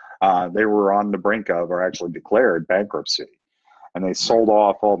 they were on the brink of, or actually declared, bankruptcy. And they sold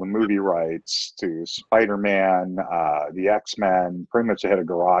off all the movie rights to Spider-Man, the X-Men. Pretty much they had a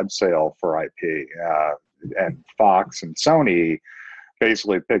garage sale for IP. And Fox and Sony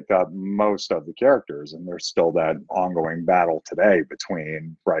basically picked up most of the characters. And there's still that ongoing battle today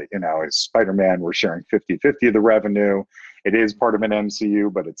between, as Spider-Man, we're sharing 50-50 of the revenue. It is part of an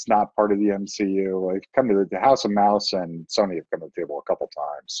MCU, but it's not part of the MCU. I've come to the House of Mouse and Sony have come to the table a couple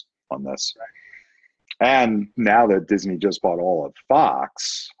times on this. And now that Disney just bought all of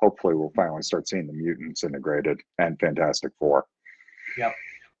Fox, hopefully we'll finally start seeing the mutants integrated and Fantastic Four. Yep.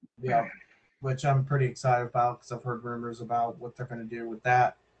 Which I'm pretty excited about because I've heard rumors about what they're going to do with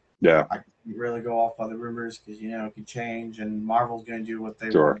that. Yeah. I can't really go off by the rumors because, it could change, and Marvel's going to do what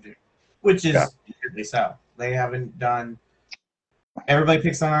they want to do, which is weirdly so. They haven't done Everybody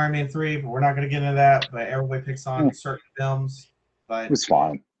picks on Iron Man 3, but we're not going to get into that. But everybody picks on It certain films. But was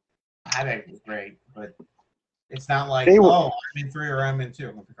fine. I think it was great. But it's not like, They were oh, Iron Man 3 or Iron Man 2.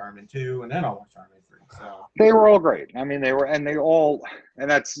 I'm going to pick Iron Man 2, and then I'll watch Iron Man 3. So they were all great. I mean, they were, and they all, and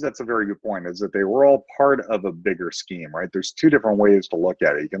that's a very good point. Is that they were all part of a bigger scheme, right? There's two different ways to look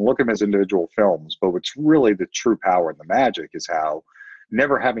at it. You can look at them as individual films, but what's really the true power and the magic is how,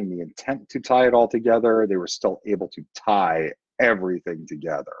 never having the intent to tie it all together, they were still able to tie everything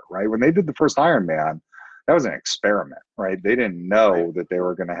together, right? When they did the first Iron Man, that was an experiment, right? They didn't know that they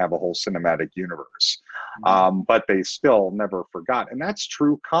were going to have a whole cinematic universe, but they still never forgot. And that's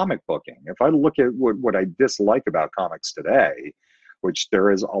true comic booking. If I look at what I dislike about comics today, which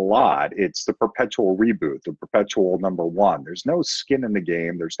there is a lot, it's the perpetual reboot, the perpetual number one. There's no skin in the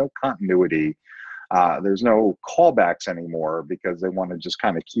game. There's no continuity. There's no callbacks anymore because they want to just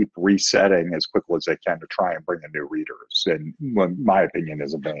kind of keep resetting as quickly as they can to try and bring in new readers. And my opinion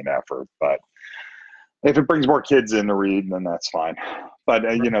is a vain effort, but if it brings more kids in to read, then that's fine. But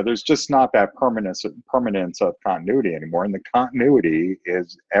there's just not that permanence of continuity anymore, and the continuity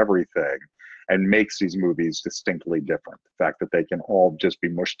is everything, and makes these movies distinctly different. The fact that they can all just be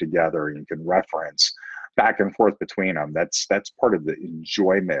mushed together and you can reference back and forth between them. That's part of the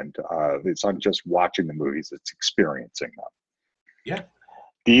enjoyment of it's not just watching the movies; it's experiencing them. yeah.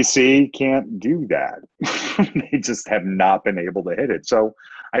 DC can't do that. They just have not been able to hit it. So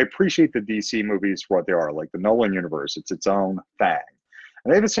I appreciate the DC movies for what they are, like the Nolan universe. It's its own thing.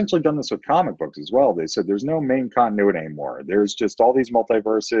 And they've essentially done this with comic books as well. They said there's no main continuity anymore. There's just all these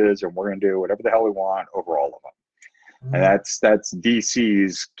multiverses, and we're going to do whatever the hell we want over all of them. And that's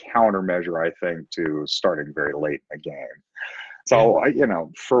DC's countermeasure, I think, to starting very late in the game. So,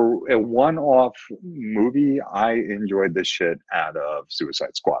 for a one-off movie, I enjoyed the shit out of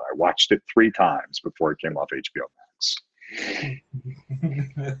Suicide Squad. I watched it 3 times before it came off HBO Max.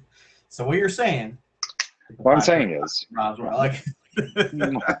 So what you're saying? What I'm saying is,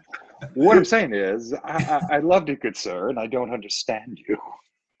 what I'm saying is, I loved it, good sir, and I don't understand you.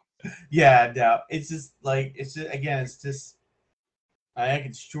 Yeah, no, it's just I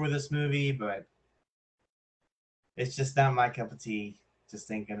can destroy this movie, but it's just not my cup of tea.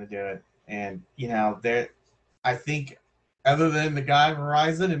 Just ain't gonna do it. And I think other than the guy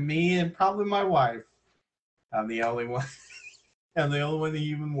Verizon and me and probably my wife, I'm the only one. I'm the only one in the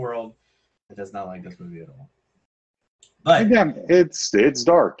human world that does not like this movie at all. But again, it's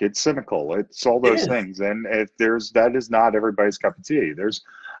dark, it's cynical, it's all those things, and that is not everybody's cup of tea.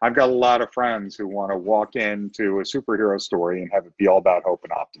 I've got a lot of friends who want to walk into a superhero story and have it be all about hope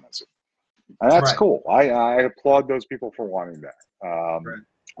and optimism. And that's cool. I applaud those people for wanting that.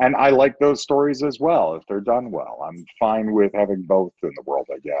 And I like those stories as well if they're done well. I'm fine with having both in the world,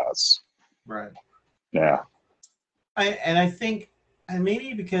 I guess. Right. Yeah. I think, and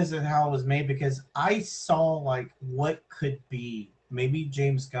maybe because of how it was made, because I saw what could be. Maybe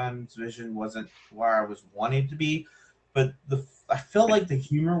James Gunn's vision wasn't where I was wanting to be, but I feel like the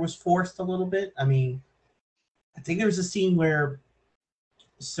humor was forced a little bit. I mean, I think there was a scene where,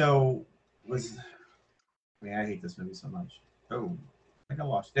 I hate this movie so much. Oh, I think I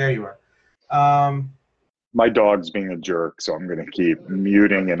lost. There you are. My dog's being a jerk, so I'm going to keep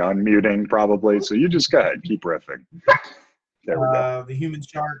muting and unmuting probably. So you just go ahead, keep riffing. There we go. The human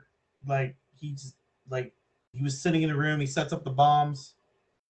shark, he was sitting in a room. He sets up the bombs,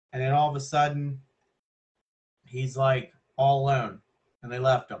 and then all of a sudden, he's all alone, and they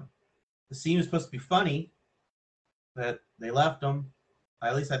left him. The scene was supposed to be funny, but they left him.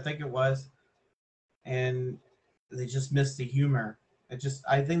 At least I think it was. And they just missed the humor.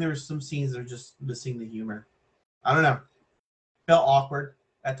 I think there were some scenes that are just missing the humor. I don't know. Felt awkward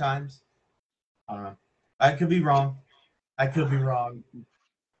at times. I don't know. I could be wrong.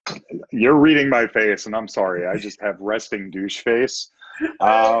 You're reading my face, and I'm sorry. I just have resting douche face.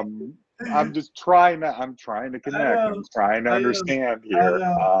 I'm just trying to. I'm trying to connect. I'm trying to understand here.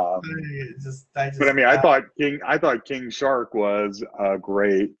 But I mean, I thought King Shark was a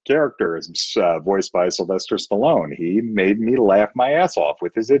great character, voiced by Sylvester Stallone. He made me laugh my ass off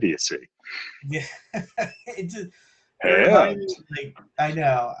with his idiocy. Yeah, it just. I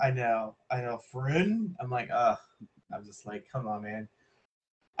know, friend. I'm I'm just come on, man.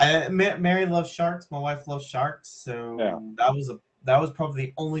 Mary loves sharks. My wife loves sharks, so that was probably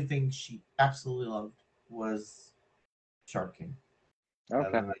the only thing she absolutely loved was Shark King.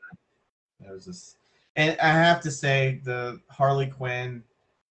 Okay. That was just, and I have to say the Harley Quinn,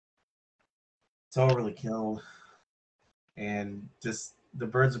 it's overly killed, and just the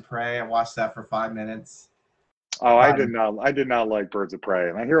Birds of Prey. I watched that for 5 minutes. Oh, I did not like Birds of Prey,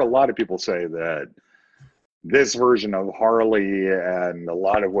 and I hear a lot of people say that this version of Harley and a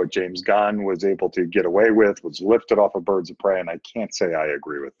lot of what James Gunn was able to get away with was lifted off of Birds of Prey, and I can't say I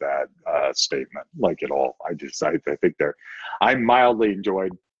agree with that statement like at all. I think I mildly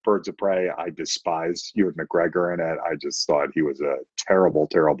enjoyed Birds of Prey. I despise Ewan McGregor in it. I just thought he was a terrible,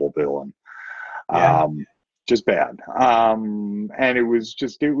 terrible villain. Yeah. Just bad. And it was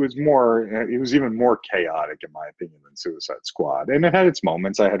even more chaotic in my opinion than Suicide Squad. And it had its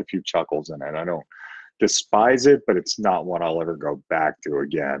moments. I had a few chuckles in it. I don't despise it, but it's not one I'll ever go back to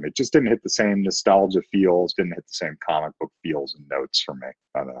again. It just didn't hit the same nostalgia feels, didn't hit the same comic book feels and notes for me.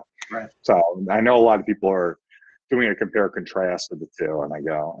 I don't know. Right. So I know a lot of people are doing a compare contrast of the two, and I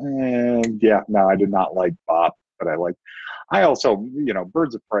go, yeah, no, I did not like Bop, but I also,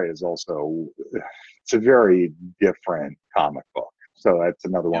 Birds of Prey is also, it's a very different comic book. So that's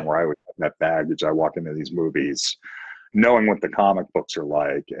another one where I would have that baggage. I walk into these movies knowing what the comic books are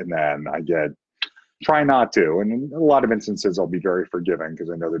like, and then try not to. And in a lot of instances, I'll be very forgiving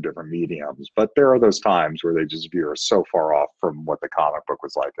because I know they're different mediums. But there are those times where they just veer so far off from what the comic book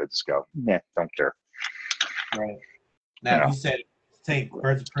was like. I just go, don't care. Right. Now, if you said take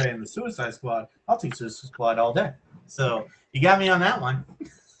Birds of Prey and the Suicide Squad, I'll take Suicide Squad all day. So you got me on that one.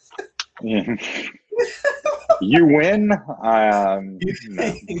 You win.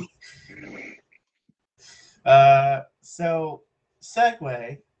 No. So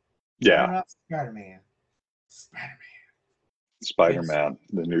segue. Yeah. Spider-Man.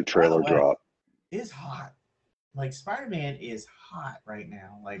 The new trailer drop is hot. Like Spider-Man is hot right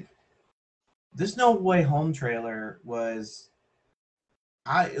now. Like this No Way Home trailer was.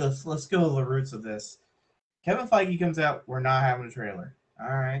 Let's go to the roots of this. Kevin Feige comes out. We're not having a trailer. All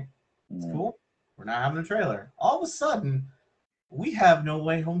right, it's cool. We're not having a trailer. All of a sudden, we have No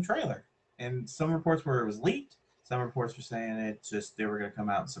Way Home trailer, and some reports where it was leaked. Some reports were saying they were going to come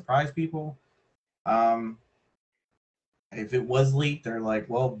out and surprise people. If it was leaked, they're like,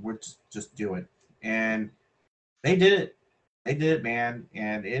 well, we're just do it. And they did it. They did it, man.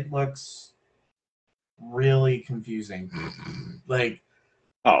 And it looks really confusing. Like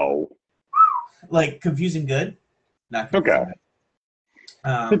confusing good? Not confusing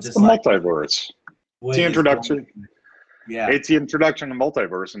good. It's the multiverse. It's the introduction. Yeah. It's the introduction of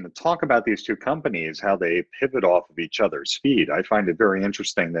multiverse, and to talk about these two companies, how they pivot off of each other's feet. I find it very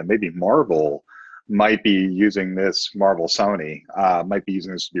interesting that maybe Marvel might be using this, Sony, might be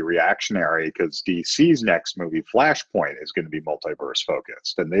using this to be reactionary because DC's next movie, Flashpoint, is going to be multiverse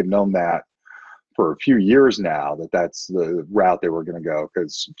focused. And they've known that for a few years now, that's the route they were going to go,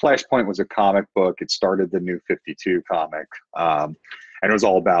 because Flashpoint was a comic book. It started the New 52 comic. And it was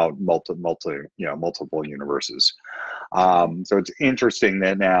all about multiple universes. So it's interesting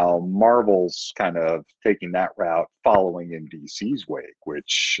that now Marvel's kind of taking that route, following in DC's wake,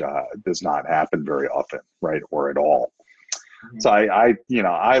 which does not happen very often, right, or at all. Mm-hmm. So I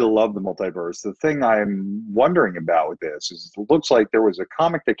love the multiverse. The thing I'm wondering about with this is it looks like there was a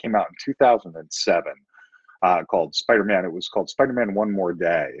comic that came out in 2007 called Spider-Man. It was called Spider-Man One More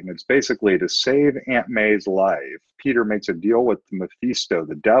Day. And it's basically to save Aunt May's life, Peter makes a deal with Mephisto,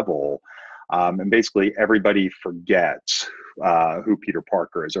 the devil, and basically everybody forgets who Peter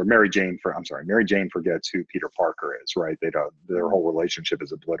Parker is, or Mary Jane forgets who Peter Parker is, right? Their whole relationship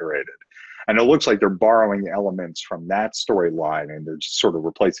is obliterated. And it looks like they're borrowing elements from that storyline, and they're just sort of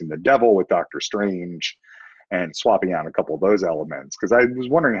replacing the devil with Doctor Strange and swapping out a couple of those elements. Because I was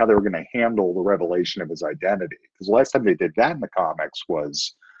wondering how they were going to handle the revelation of his identity. Because the last time they did that in the comics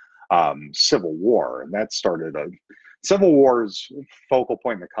was Civil War, and that started Civil War's focal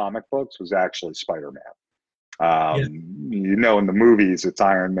point in the comic books was actually Spider-Man. In the movies, it's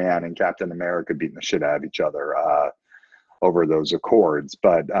Iron Man and Captain America beating the shit out of each other over those Accords.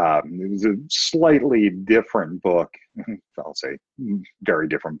 But it was a slightly different book, I'll say very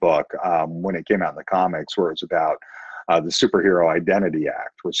different book, when it came out in the comics, where it was about the Superhero Identity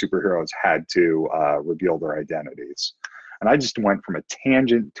Act, where superheroes had to reveal their identities. And I just went from a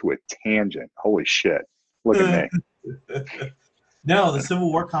tangent to a tangent. Holy shit. Look at me. No, the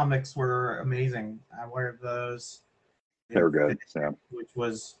Civil War comics were amazing. I wear those. They were good, which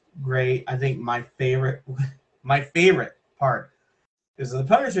was great. I think my favorite part is the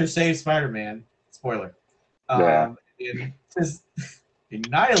Punisher saves Spider-Man. Spoiler. And just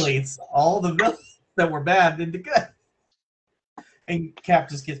annihilates all the villains that were bad into good. And Cap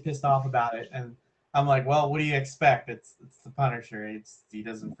just gets pissed off about it, and I'm like, well, what do you expect? It's the Punisher. He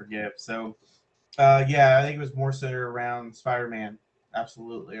doesn't forgive. So. I think it was more centered around Spider-Man.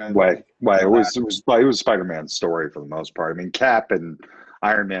 Absolutely. It was Spider-Man's story for the most part. I mean, Cap and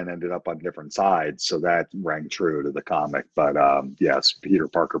Iron Man ended up on different sides, so that rang true to the comic. But yes, Peter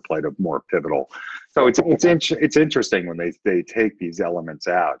Parker played a more pivotal. So it's interesting when they take these elements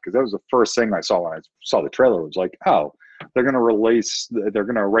out, because that was the first thing I saw when I saw the trailer. It was like, oh, they're going to erase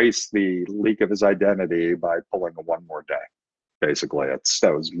the leak of his identity by pulling a one more day. Basically, that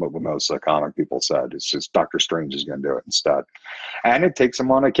was what most of the comic people said. It's just Doctor Strange is going to do it instead. And it takes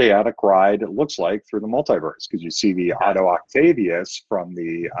him on a chaotic ride, it looks like, through the multiverse, because you see the Otto Octavius from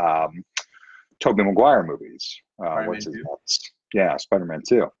the Tobey Maguire movies. What's his name? Yeah, Spider-Man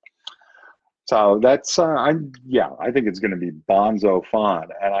 2. So that's, I think it's going to be bonzo fun.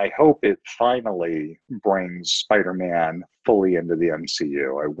 And I hope it finally brings Spider-Man fully into the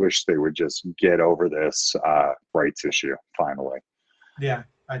MCU. I wish they would just get over this rights issue finally. Yeah,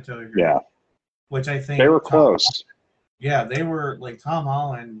 I totally agree. Yeah. Which I think they were close. Yeah, they were like Tom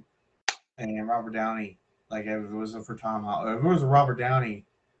Holland and Robert Downey. Like, if it wasn't for Tom Holland, if it was Robert Downey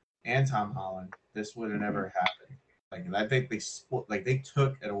and Tom Holland, this would have never happened. Like, and I think they split, like they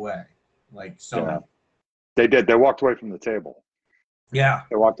took it away. Like, so yeah. They did. They walked away from the table. Yeah.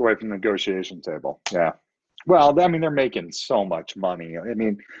 They walked away from the negotiation table. Yeah. Well, I mean, they're making so much money. I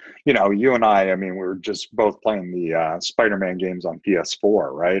mean, you know, you and I mean, we're just both playing the Spider-Man games on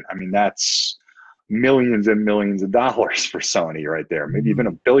PS4, right? I mean, that's millions and millions of dollars for Sony right there. Maybe even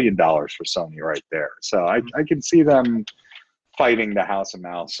 $1 billion for Sony right there. So I can see them fighting the house and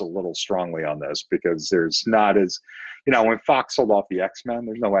mouse a little strongly on this, because there's not as, you know, when Fox sold off the X-Men,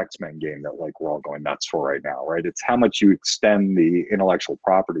 there's no X-Men game that like we're all going nuts for right now, right? It's how much you extend the intellectual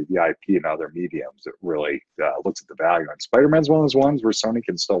property, the IP, and other mediums that really looks at the value. And Spider-Man's one of those ones where Sony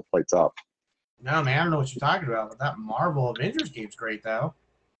can still play tough. No, man, I don't know what you're talking about, but that Marvel Avengers game's great, though.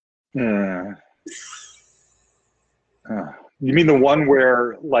 Yeah. You mean the one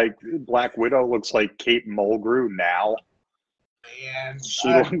where like Black Widow looks like Kate Mulgrew now? And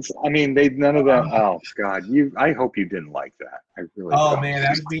I mean, none of that. Oh God, I hope you didn't like that. I really. Oh man,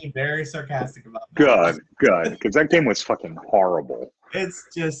 I was being very sarcastic about that. Good, because that game was fucking horrible. It's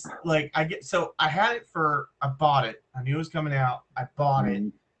just like I bought it. I knew it was coming out. I bought it,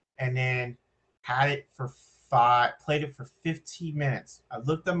 and then had it for played it for 15 minutes. I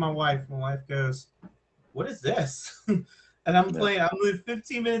looked at my wife. My wife goes, "What is this?" And I'm playing. I'm like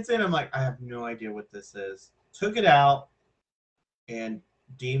 15 minutes in. I'm like, I have no idea what this is. Took it out. And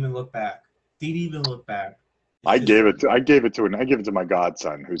didn't even look back. I gave it to my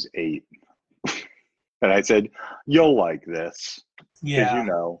godson, who's 8, and I said, "You'll like this, because you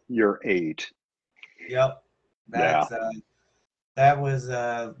know you're 8." Yep. That's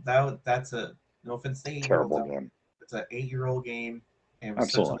that's a no offense to 8-year-olds. Terrible game. It's an 8-year-old game, and it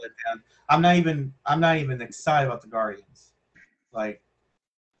was such a letdown. I'm not even excited about the Guardians. Like,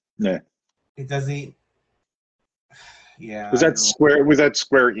 yeah, it doesn't. Yeah. Was that Square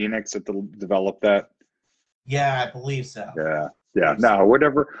Enix that developed that? Yeah, I believe so. Yeah. No,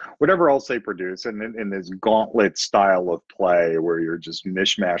 whatever else they produce, and in this gauntlet style of play where you're just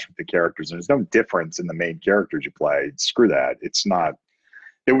mishmash with the characters, and there's no difference in the main characters you play. Screw that. It's not.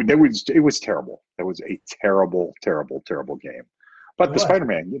 It was terrible. That was a terrible, terrible, terrible game. But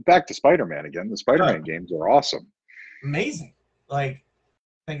back to Spider-Man again. The Spider-Man games are awesome. Amazing. Like,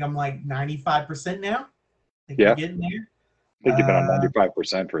 I think I'm like 95% now. Yeah. Getting there. I think you've been on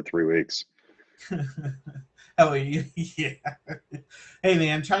 95% for 3 weeks. Oh, yeah. Hey,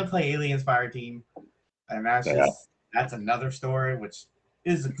 man, I'm trying to play Aliens Fireteam. And that's another story, which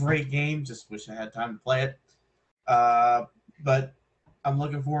is a great game. Just wish I had time to play it. But I'm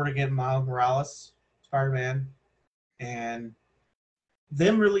looking forward to getting Miles Morales, Spider-Man, and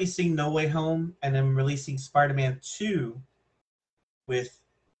them releasing No Way Home, and then releasing Spider-Man 2 with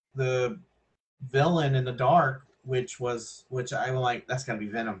the villain in the dark, which I'm like, that's gotta be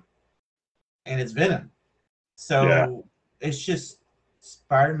Venom, and it's Venom. So It's just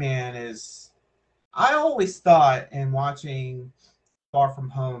Spider-Man is. I always thought in watching Far From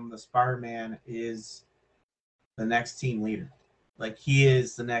Home, the Spider-Man is the next team leader, like he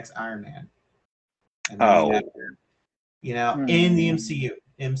is the next Iron Man. And in the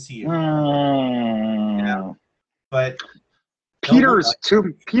MCU. But Peter is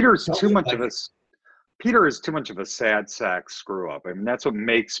too much of a sad sack screw up. I mean, that's what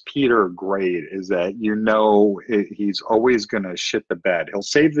makes Peter great, is that he's always going to shit the bed. He'll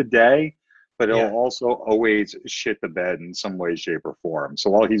save the day, but he'll also always shit the bed in some way, shape, or form.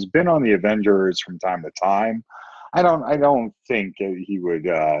 So while he's been on the Avengers from time to time, I don't think he would.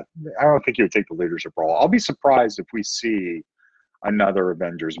 I don't think he would take the leadership role. I'll be surprised if we see another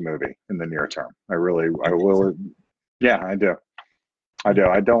Avengers movie in the near term. I will. Yeah, I do. I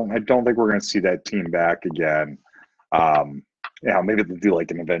don't think we're going to see that team back again. Yeah, maybe they'll do like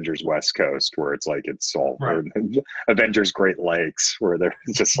an Avengers West Coast where it's like it's all Right. or Avengers Great Lakes where they're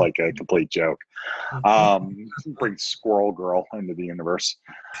just like a complete joke. Bring Squirrel Girl into the universe.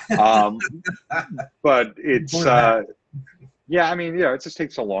 Um, but it's Before that. yeah, I mean, yeah, it just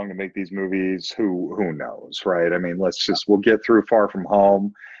takes so long to make these movies. Who knows, right? I mean, we'll get through Far From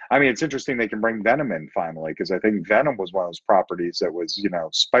Home. I mean, it's interesting they can bring Venom in finally because I think Venom was one of those properties that was,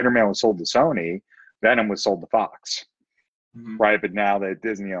 Spider-Man was sold to Sony, Venom was sold to Fox, Mhm. right? But now that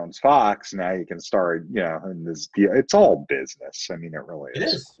Disney owns Fox, now you can start, in this deal. It's all business. I mean, it really It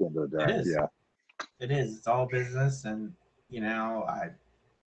is. is. At the end of the It day, is. yeah. It is. It's all business, and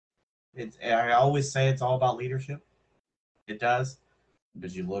I always say it's all about leadership. It does,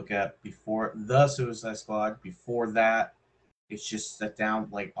 because you look at before the Suicide Squad, before that, it's just set down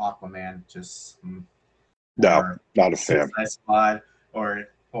like Aquaman, No, or not a fan. Suicide Squad, or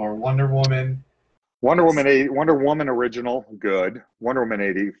Wonder Woman. Wonder Woman original, good. Wonder Woman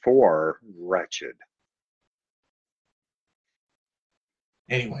 84, wretched.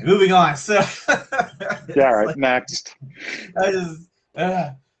 Anyway, moving on. So, Yeah, all right, like, next. I just,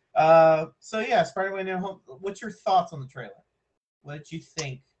 so yeah, Spider-Man No Home. What's your thoughts on the trailer? What did you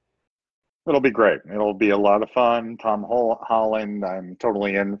think? It'll be great. It'll be a lot of fun. Tom Holland, I'm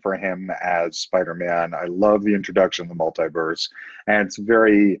totally in for him as Spider-Man. I love the introduction of the multiverse. And it's the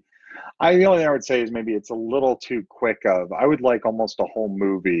only thing I would say is maybe it's a little too quick I would like almost a whole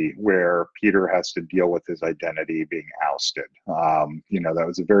movie where Peter has to deal with his identity being ousted. That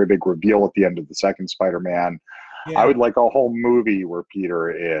was a very big reveal at the end of the second Spider-Man. I Yeah, would like a whole movie where Peter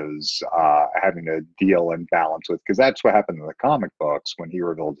is having to deal and balance with, because that's what happened in the comic books when he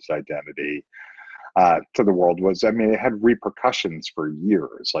revealed his identity to the world. It had repercussions for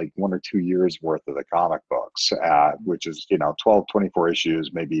years, like 1 or 2 years worth of the comic books, which is, 12, 24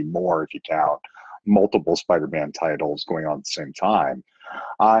 issues, maybe more if you count multiple Spider-Man titles going on at the same time.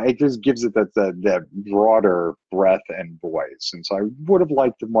 It just gives it that broader breadth and voice. And so I would have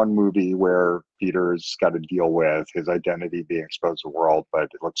liked one movie where Peter's got to deal with his identity being exposed to the world, but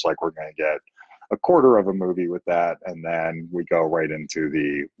it looks like we're going to get a quarter of a movie with that, and then we go right into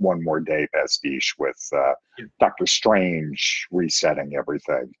the one more day pastiche with Doctor Strange resetting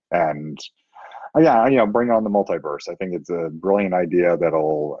everything. And yeah, bring on the multiverse. I think it's a brilliant idea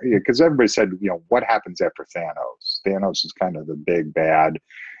because everybody said, what happens after Thanos? Thanos is kind of the big bad.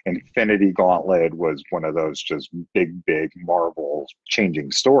 Infinity Gauntlet was one of those just big Marvel changing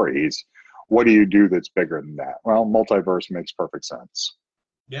stories. What do you do that's bigger than that? Well, multiverse makes perfect sense.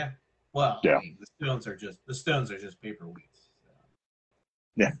 yeah. Well, I Yeah. mean, the stones are just paperweights.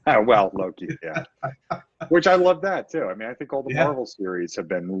 Yeah. Well, Loki. Yeah. Which I love that too. I mean, I think all the Yeah. Marvel series have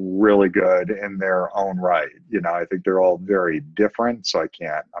been really good in their own right. I think they're all very different, so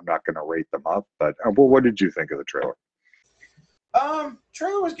I'm not going to rate them up. But well, what did you think of the trailer?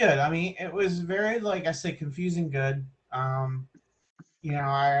 Trailer was good. I mean, it was very, like I said, confusing good. I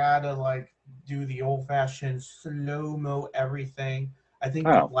had to like do the old fashioned slow mo everything. I think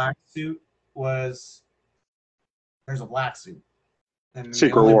the Oh, black suit was there's a black suit, and the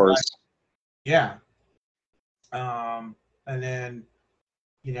Secret only black, Wars. yeah. And then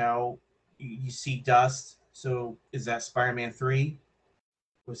you see dust. So is that Spider-Man 3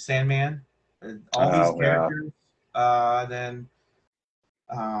 with Sandman? All these Oh, yeah. characters. Then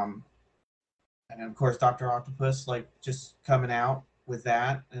um, and then of course Doctor Octopus, like just coming out with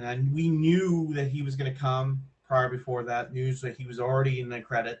that, and then we knew that he was going to come prior before that news that he was already in the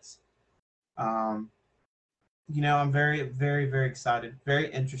credits. Um, I'm very, very, very excited. Very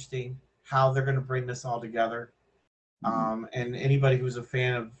interesting how they're going to bring this all together. And anybody who was a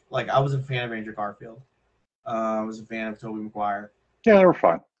fan of, like, I was a fan of Andrew Garfield. I was a fan of Tobey Maguire. Yeah, they were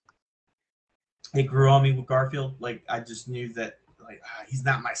fun. It grew on me with Garfield. Like, I just knew that, like, he's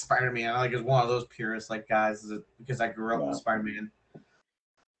not my Spider-Man. Like, it's one of those purists, like, guys, because I grew up with Spider-Man.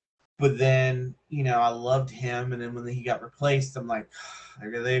 But then, I loved him, and then when he got replaced, I'm like,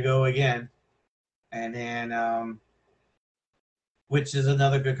 there they go again. And then, which is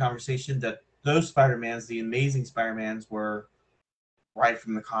another good conversation, that those Spider-Mans, the Amazing Spider-Mans, were right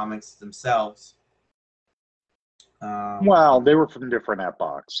from the comics themselves. Well, they were from different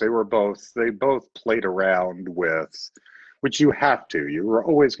epochs. They both played around with, which you have to. You were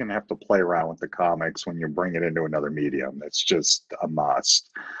always going to have to play around with the comics when you bring it into another medium. It's just a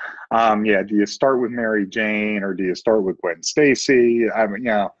must. Yeah, do you start with Mary Jane or do you start with Gwen Stacy? I mean,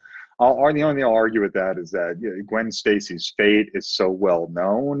 the only thing I'll argue with that is that Gwen Stacy's fate is so well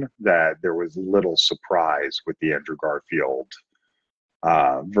known that there was little surprise with the Andrew Garfield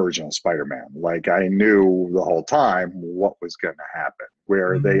version of Spider-Man. Like I knew the whole time what was going to happen.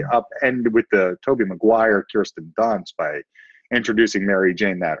 Where they upended with the Tobey Maguire, Kirsten Dunst by introducing Mary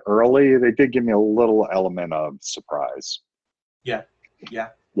Jane that early, they did give me a little element of surprise. Yeah, yeah.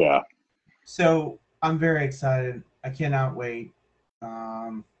 Yeah. So I'm very excited. I cannot wait.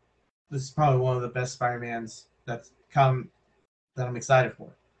 This is probably one of the best Spider-Mans that's come that I'm excited for.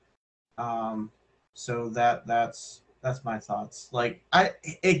 So that's my thoughts. Like I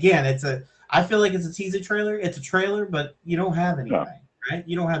feel like it's a teaser trailer. It's a trailer, but you don't have anything, right?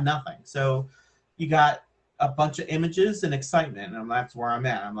 You don't have nothing. So you got a bunch of images and excitement, and that's where I'm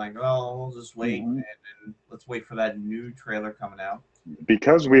at. I'm like, oh, we'll just wait and let's wait for that new trailer coming out.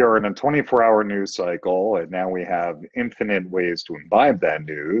 Because we are in a 24-hour news cycle and now we have infinite ways to imbibe that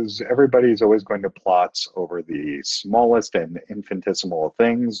news, everybody's always going to plot over the smallest and infinitesimal of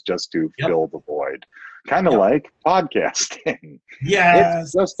things just to fill the void. Kind of like podcasting. Yes.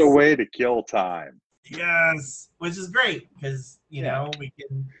 It's just a way to kill time. Yes. Which is great because, you know, we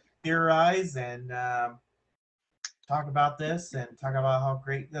can theorize and talk about this and talk about how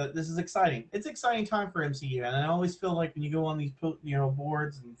great this is exciting. It's an exciting time for MCU, and I always feel like when you go on these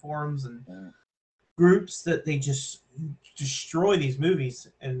boards and forums and groups that they just destroy these movies.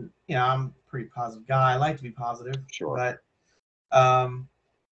 And I'm a pretty positive guy. I like to be positive, but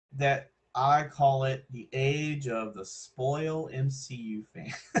that I call it the age of the spoil MCU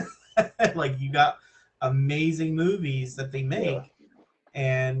fan. Like you got amazing movies that they make,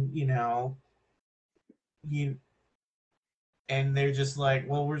 and and they're just like,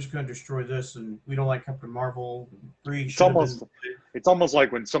 well, we're just going to destroy this, and we don't like Captain Marvel. It's almost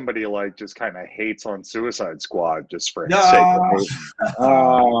like when somebody like just kind of hates on Suicide Squad just for sake of hating.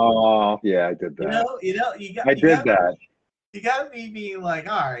 Oh, yeah, I did that. You got me being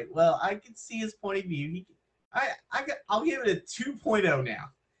like, all right, well, I can see his point of view. I'll give it a 2.0 now.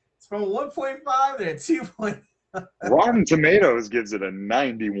 It's from a 1.5 to a 2.0. Rotten Tomatoes gives it a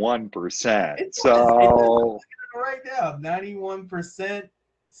 91%. So right now, 91%,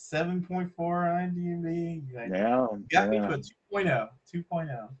 7.4 on IMDb. Got me to a 2.0.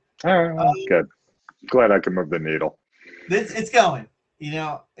 2.0. All right, good. Glad I can move the needle. It's going.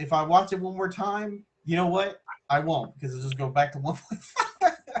 If I watch it one more time, you know what? I won't, because it'll just go back to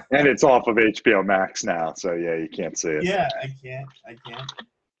 1.5. And it's off of HBO Max now, so yeah, you can't see it. Yeah, I can't.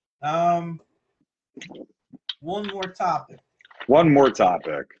 One more topic. Last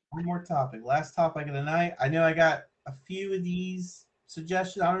topic of the night. I know I got a few of these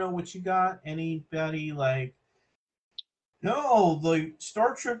suggestions. I don't know what you got. Anybody like? No, like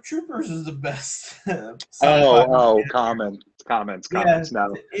Star Trek Troopers is the best. Comments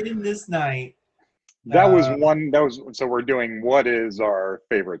now. In this night. That was so we're doing what is our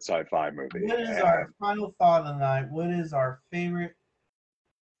favorite sci-fi movie? What is our final thought of the night? What is our favorite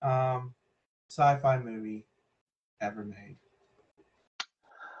sci-fi movie ever made?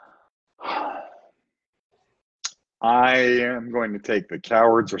 I am going to take the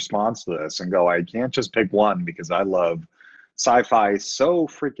coward's response to this and go, I can't just pick one because I love sci-fi so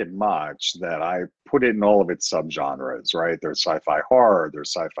freaking much that I put it in all of its subgenres, right? There's sci-fi horror,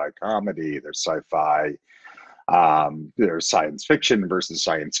 there's sci-fi comedy, there's sci-fi, there's science fiction versus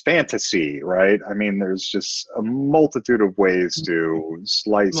science fantasy, right? I mean, there's just a multitude of ways to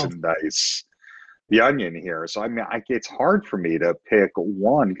slice and dice the onion here. So I mean, it's hard for me to pick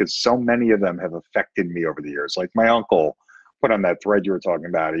one because so many of them have affected me over the years. Like my uncle put on that thread you were talking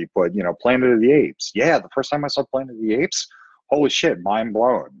about, he put, Planet of the Apes. Yeah, the first time I saw Planet of the Apes, holy shit, mind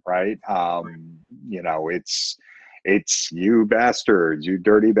blown, right? It's you bastards, you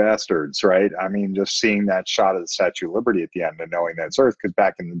dirty bastards, right? I mean, just seeing that shot of the Statue of Liberty at the end and knowing that it's Earth, because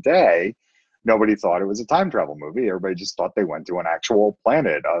back in the day, nobody thought it was a time travel movie. Everybody just thought they went to an actual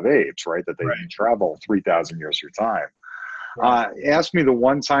planet of apes, right? That they travel 3,000 years through time. Ask me the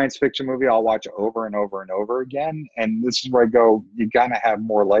one science fiction movie I'll watch over and over and over again. And this is where I go, you got to have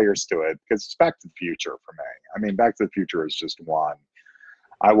more layers to it because it's Back to the Future for me. I mean, Back to the Future is just one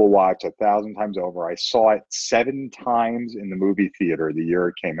I will watch 1,000 times over. I saw it 7 times in the movie theater the year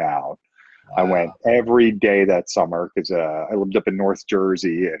it came out. Wow. I went every day that summer because I lived up in North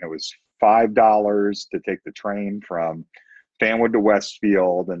Jersey, and it was $5 to take the train from Fanwood to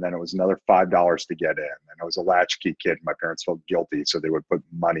Westfield, and then it was another $5 to get in. And I was a latchkey kid. My parents felt guilty, so they would put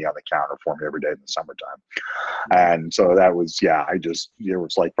money on the counter for me every day in the summertime. And so that was, there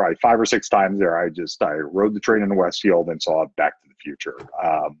was like probably 5 or 6 times there. I rode the train into Westfield and saw Back to the Future.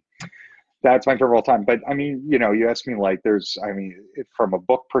 That's my favorite all time. But I mean, you asked me like from a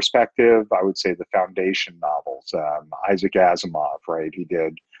book perspective, I would say the Foundation novels, Isaac Asimov, right? He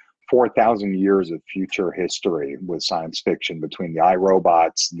did 4,000 years of future history with science fiction between the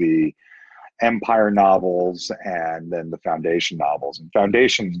iRobots, the Empire novels, and then the Foundation novels. And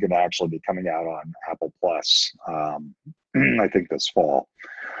Foundation is going to actually be coming out on Apple Plus I think this fall.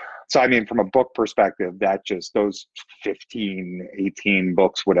 So, I mean, from a book perspective, that just those 15, 18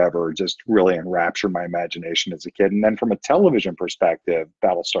 books, whatever, just really enraptured my imagination as a kid. And then from a television perspective,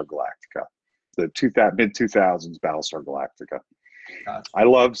 Battlestar Galactica, the mid 2000s Battlestar Galactica. Gotcha. I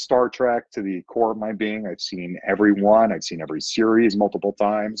love Star Trek to the core of my being. I've seen every one. I've seen every series multiple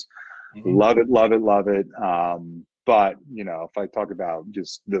times. Love it, love it, love it. But, you know, if I talk about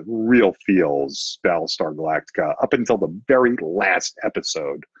just the real feels, Battlestar Galactica, up until the very last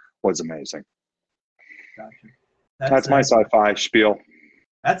episode was amazing. Gotcha. That's my sci-fi spiel.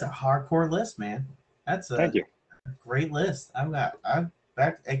 That's a hardcore list, man. That's a Thank you. great list. I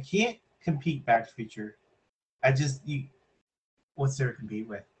can't compete Back to the Future. What's there to compete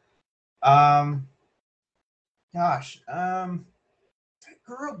with? I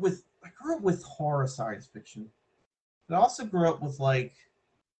grew up with horror science fiction. But I also grew up with like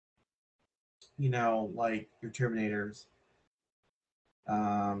your Terminators,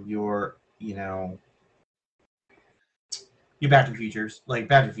 your Back to the Futures. Like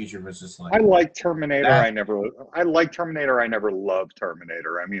Back to the Future was just like I like Terminator. that. I like Terminator. I never loved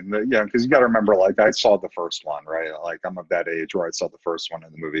Terminator. I mean, because you got to remember, like, I saw the first one, right? Like, I'm of that age where I saw the first one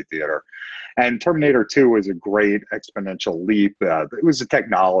in the movie theater. And Terminator 2 was a great exponential leap. It was a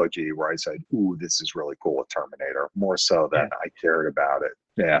technology where I said, ooh, this is really cool with Terminator, more so than I cared about it.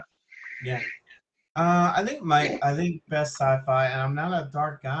 Yeah. Yeah. I think best sci-fi, and I'm not a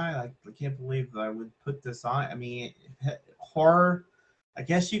dark guy. Like, I can't believe that I would put this on. I mean, horror. I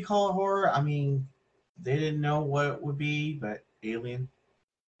guess you call it horror. I mean, they didn't know what it would be, but Alien.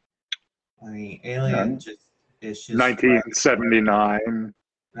 I mean, Alien it's just 1979.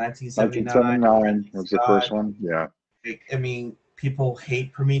 1979 was the first one. Yeah. I mean, people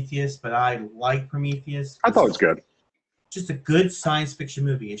hate Prometheus, but I like Prometheus. I thought it was good. Just a good science fiction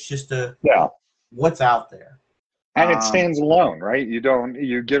movie. It's just what's out there. And it stands alone, right? You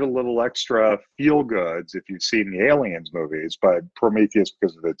get a little extra feel goods if you've seen the Aliens movies, but Prometheus,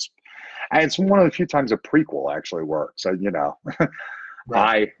 because of it's one of the few times a prequel actually works.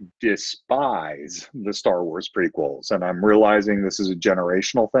 Right. I despise the Star Wars prequels, and I'm realizing this is a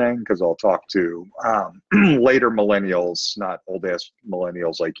generational thing because I'll talk to later millennials, not old ass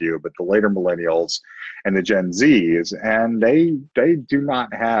millennials like you, but the later millennials and the Gen Zs, and they do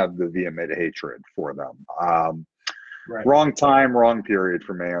not have the vehement hatred for them. Right. Wrong time, wrong period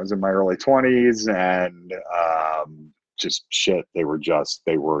for me. I was in my early 20s, and just shit. They were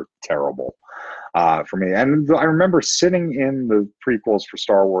terrible. For me. And I remember sitting in the prequels for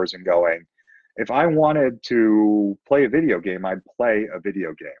Star Wars and going, if I wanted to play a video game, I'd play a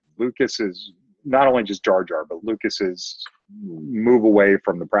video game. Lucas is not only just Jar Jar, but Lucas's move away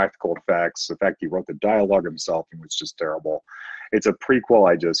from the practical effects, the fact he wrote the dialogue himself and was just terrible. It's a prequel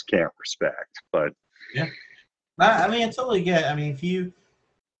I just can't respect. But yeah. I mean, I totally get it. I mean,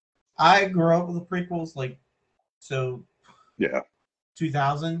 I grew up with the prequels, yeah.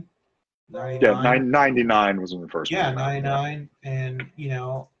 2000. 99. Yeah, 99 was when the first one. Yeah, 99, and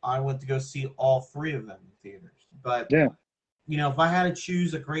I went to go see all three of them in theaters. But yeah, if I had to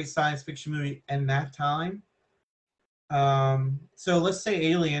choose a great science fiction movie in that time, so let's say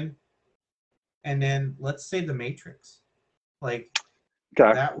Alien, and then let's say The Matrix,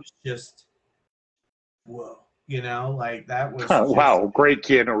 that was just whoa, that was just, wow, great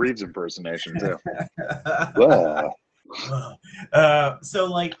Keanu Reeves impersonation too. So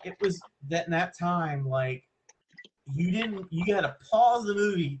it was that in that time, you had to pause the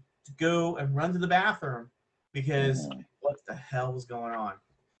movie to go and run to the bathroom because what the hell was going on?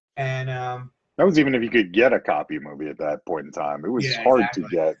 And that was even if you could get a copy movie at that point in time. It was hard to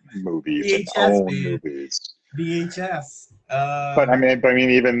get movies and own movies. VHS. But I mean,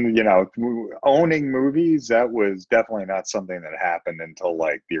 even owning movies, that was definitely not something that happened until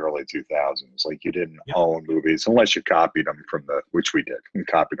the early 2000s. You didn't own movies unless you copied them which we did. We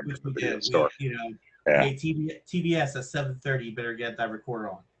copied them from the video store. Hey, TBS at 7:30. You better get that recorder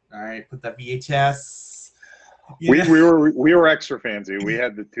on. All right, put that VHS. We were extra fancy. We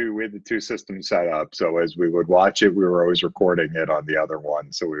had the two systems set up. So as we would watch it, we were always recording it on the other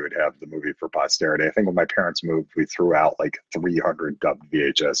one, so we would have the movie for posterity. I think when my parents moved, we threw out 300 dubbed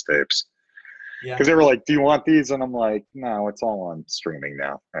VHS tapes. Yeah. Because they were like, "Do you want these?" And I'm like, "No, it's all on streaming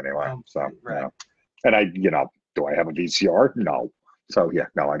now anyway." Right. And I, do I have a VCR? No. So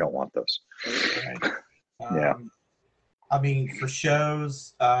no, I don't want those. Right. Yeah. I mean, for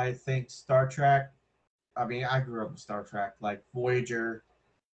shows, I think Star Trek. I mean, I grew up with Star Trek, like Voyager.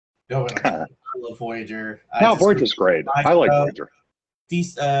 I love Voyager. Voyager's great. I like Voyager.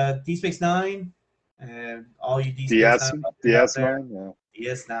 D-Space Nine, and all you D-Space Nine. DS9,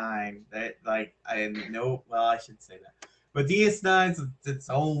 yeah. DS9. I shouldn't say that. But DS9's its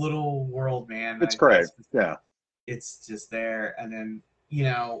own little world, man. It's great. Yeah. It's just there. And then, you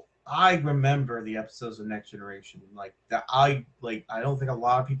know, I remember the episodes of Next Generation. Like that I don't think a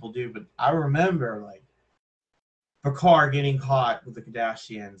lot of people do, but I remember like Picard getting caught with the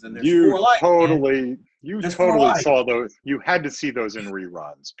Kardashians, and there's four lights. You totally saw those. You had to see those in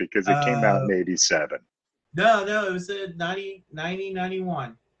reruns because it came out in 87. No, it was in 90,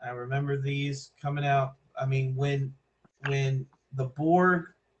 91. I remember these coming out. I mean, when the Borg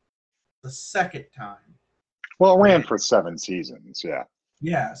the second time. Well, it ran for 7 seasons, yeah.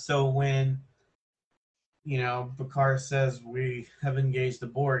 Yeah, so when, you know, Picard says we have engaged the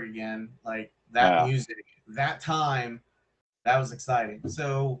Borg again, like that music, that time, that was exciting.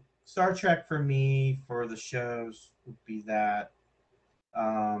 So Star Trek for me, for the shows, would be that.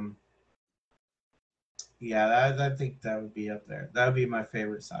 Yeah, I think that would be up there. That would be my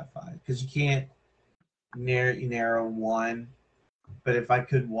favorite sci-fi because you can't narrow one. But if I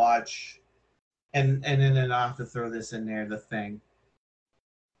could watch, and then I have to throw this in there, The Thing.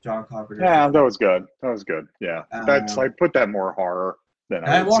 John Carpenter. Yeah, that was good. Yeah, that's I put that more horror than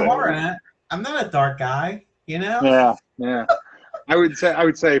I would say. More horror in it. I'm not a dark guy, you know. Yeah. I would say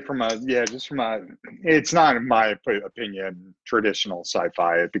it's not, in my opinion, traditional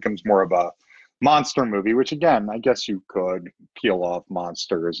sci-fi. It becomes more of a monster movie, which again, I guess you could peel off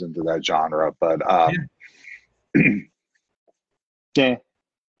monsters into that genre, but yeah,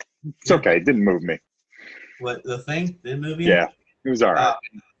 it's okay. It didn't move me. What, The Thing? Didn't move you? Yeah, it was all right.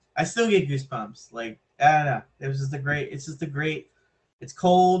 I still get goosebumps. Like, I don't know. It's just a great. It's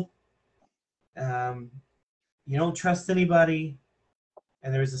cold. You don't trust anybody.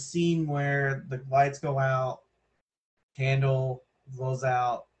 And there's a scene where the lights go out, candle blows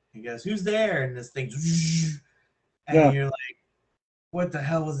out. He goes, "Who's there?" And this thing, and you're like, "What the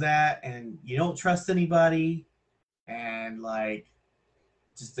hell was that?" And you don't trust anybody. And like,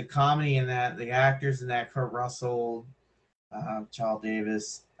 just the comedy in that, the actors in that, Kurt Russell, Charles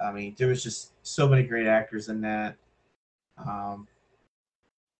Davis. I mean, there was just so many great actors in that.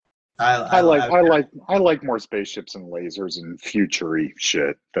 I like more spaceships and lasers and future-y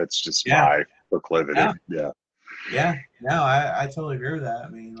shit. That's just my proclivity. Yeah. No, I totally agree with that. I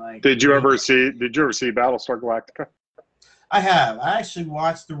mean, like, Did you ever see Battlestar Galactica? I have. I actually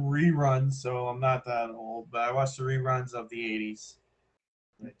watched the reruns, so I'm not that old, but I watched the reruns of the 80s.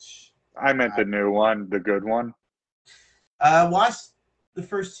 Which I meant the new one, the good one. I watched the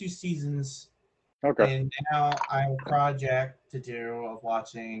first 2 seasons. Okay. And now I have a project to do of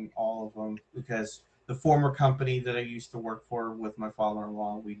watching all of them because the former company that I used to work for with my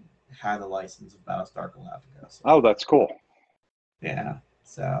father-in-law, we had a license of Battlestar Galactica. So. Oh, that's cool. Yeah.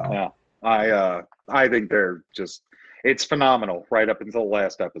 So. Yeah. I think it's phenomenal right up until the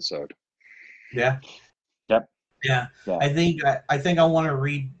last episode. Yeah. Yep. Yeah. I think I want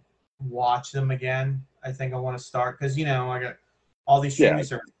to watch them again. I think I want to start because I got all these streaming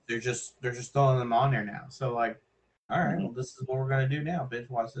services. They're just throwing them on there now. So like, all right, well, this is what we're gonna do now. Binge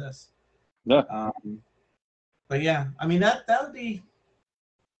watch this. Yeah. But yeah, I mean that would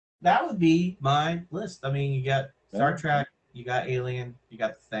be my list. I mean, you got Star Trek, you got Alien, you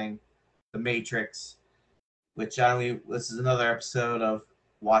got The Thing, The Matrix, which this is another episode of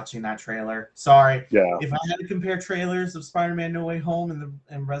watching that trailer. Sorry. Yeah. If I had to compare trailers of Spider-Man No Way Home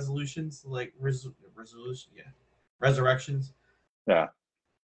and Resurrections. Yeah.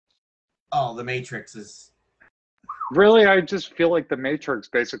 Oh, The Matrix is... Really, I just feel like The Matrix,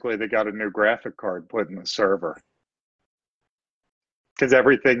 basically, they got a new graphic card put in the server. Because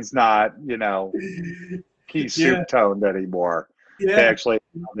everything's not, pea soup toned anymore. Yeah.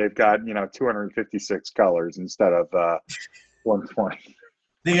 They've got, 256 colors instead of 120.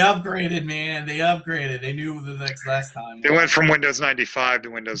 They upgraded, man. They upgraded. They knew the last time. They went from Windows 95 to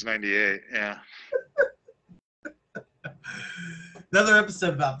Windows 98, yeah. Another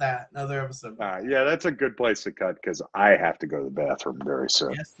episode about that. Yeah, that's a good place to cut because I have to go to the bathroom very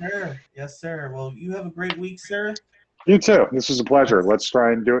soon. Yes, sir. Well, you have a great week, sir. You too. This was a pleasure. Let's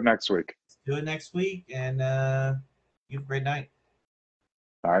try and do it next week. Do it next week, and you have a great night.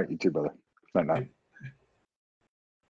 All right, you too, brother. Night.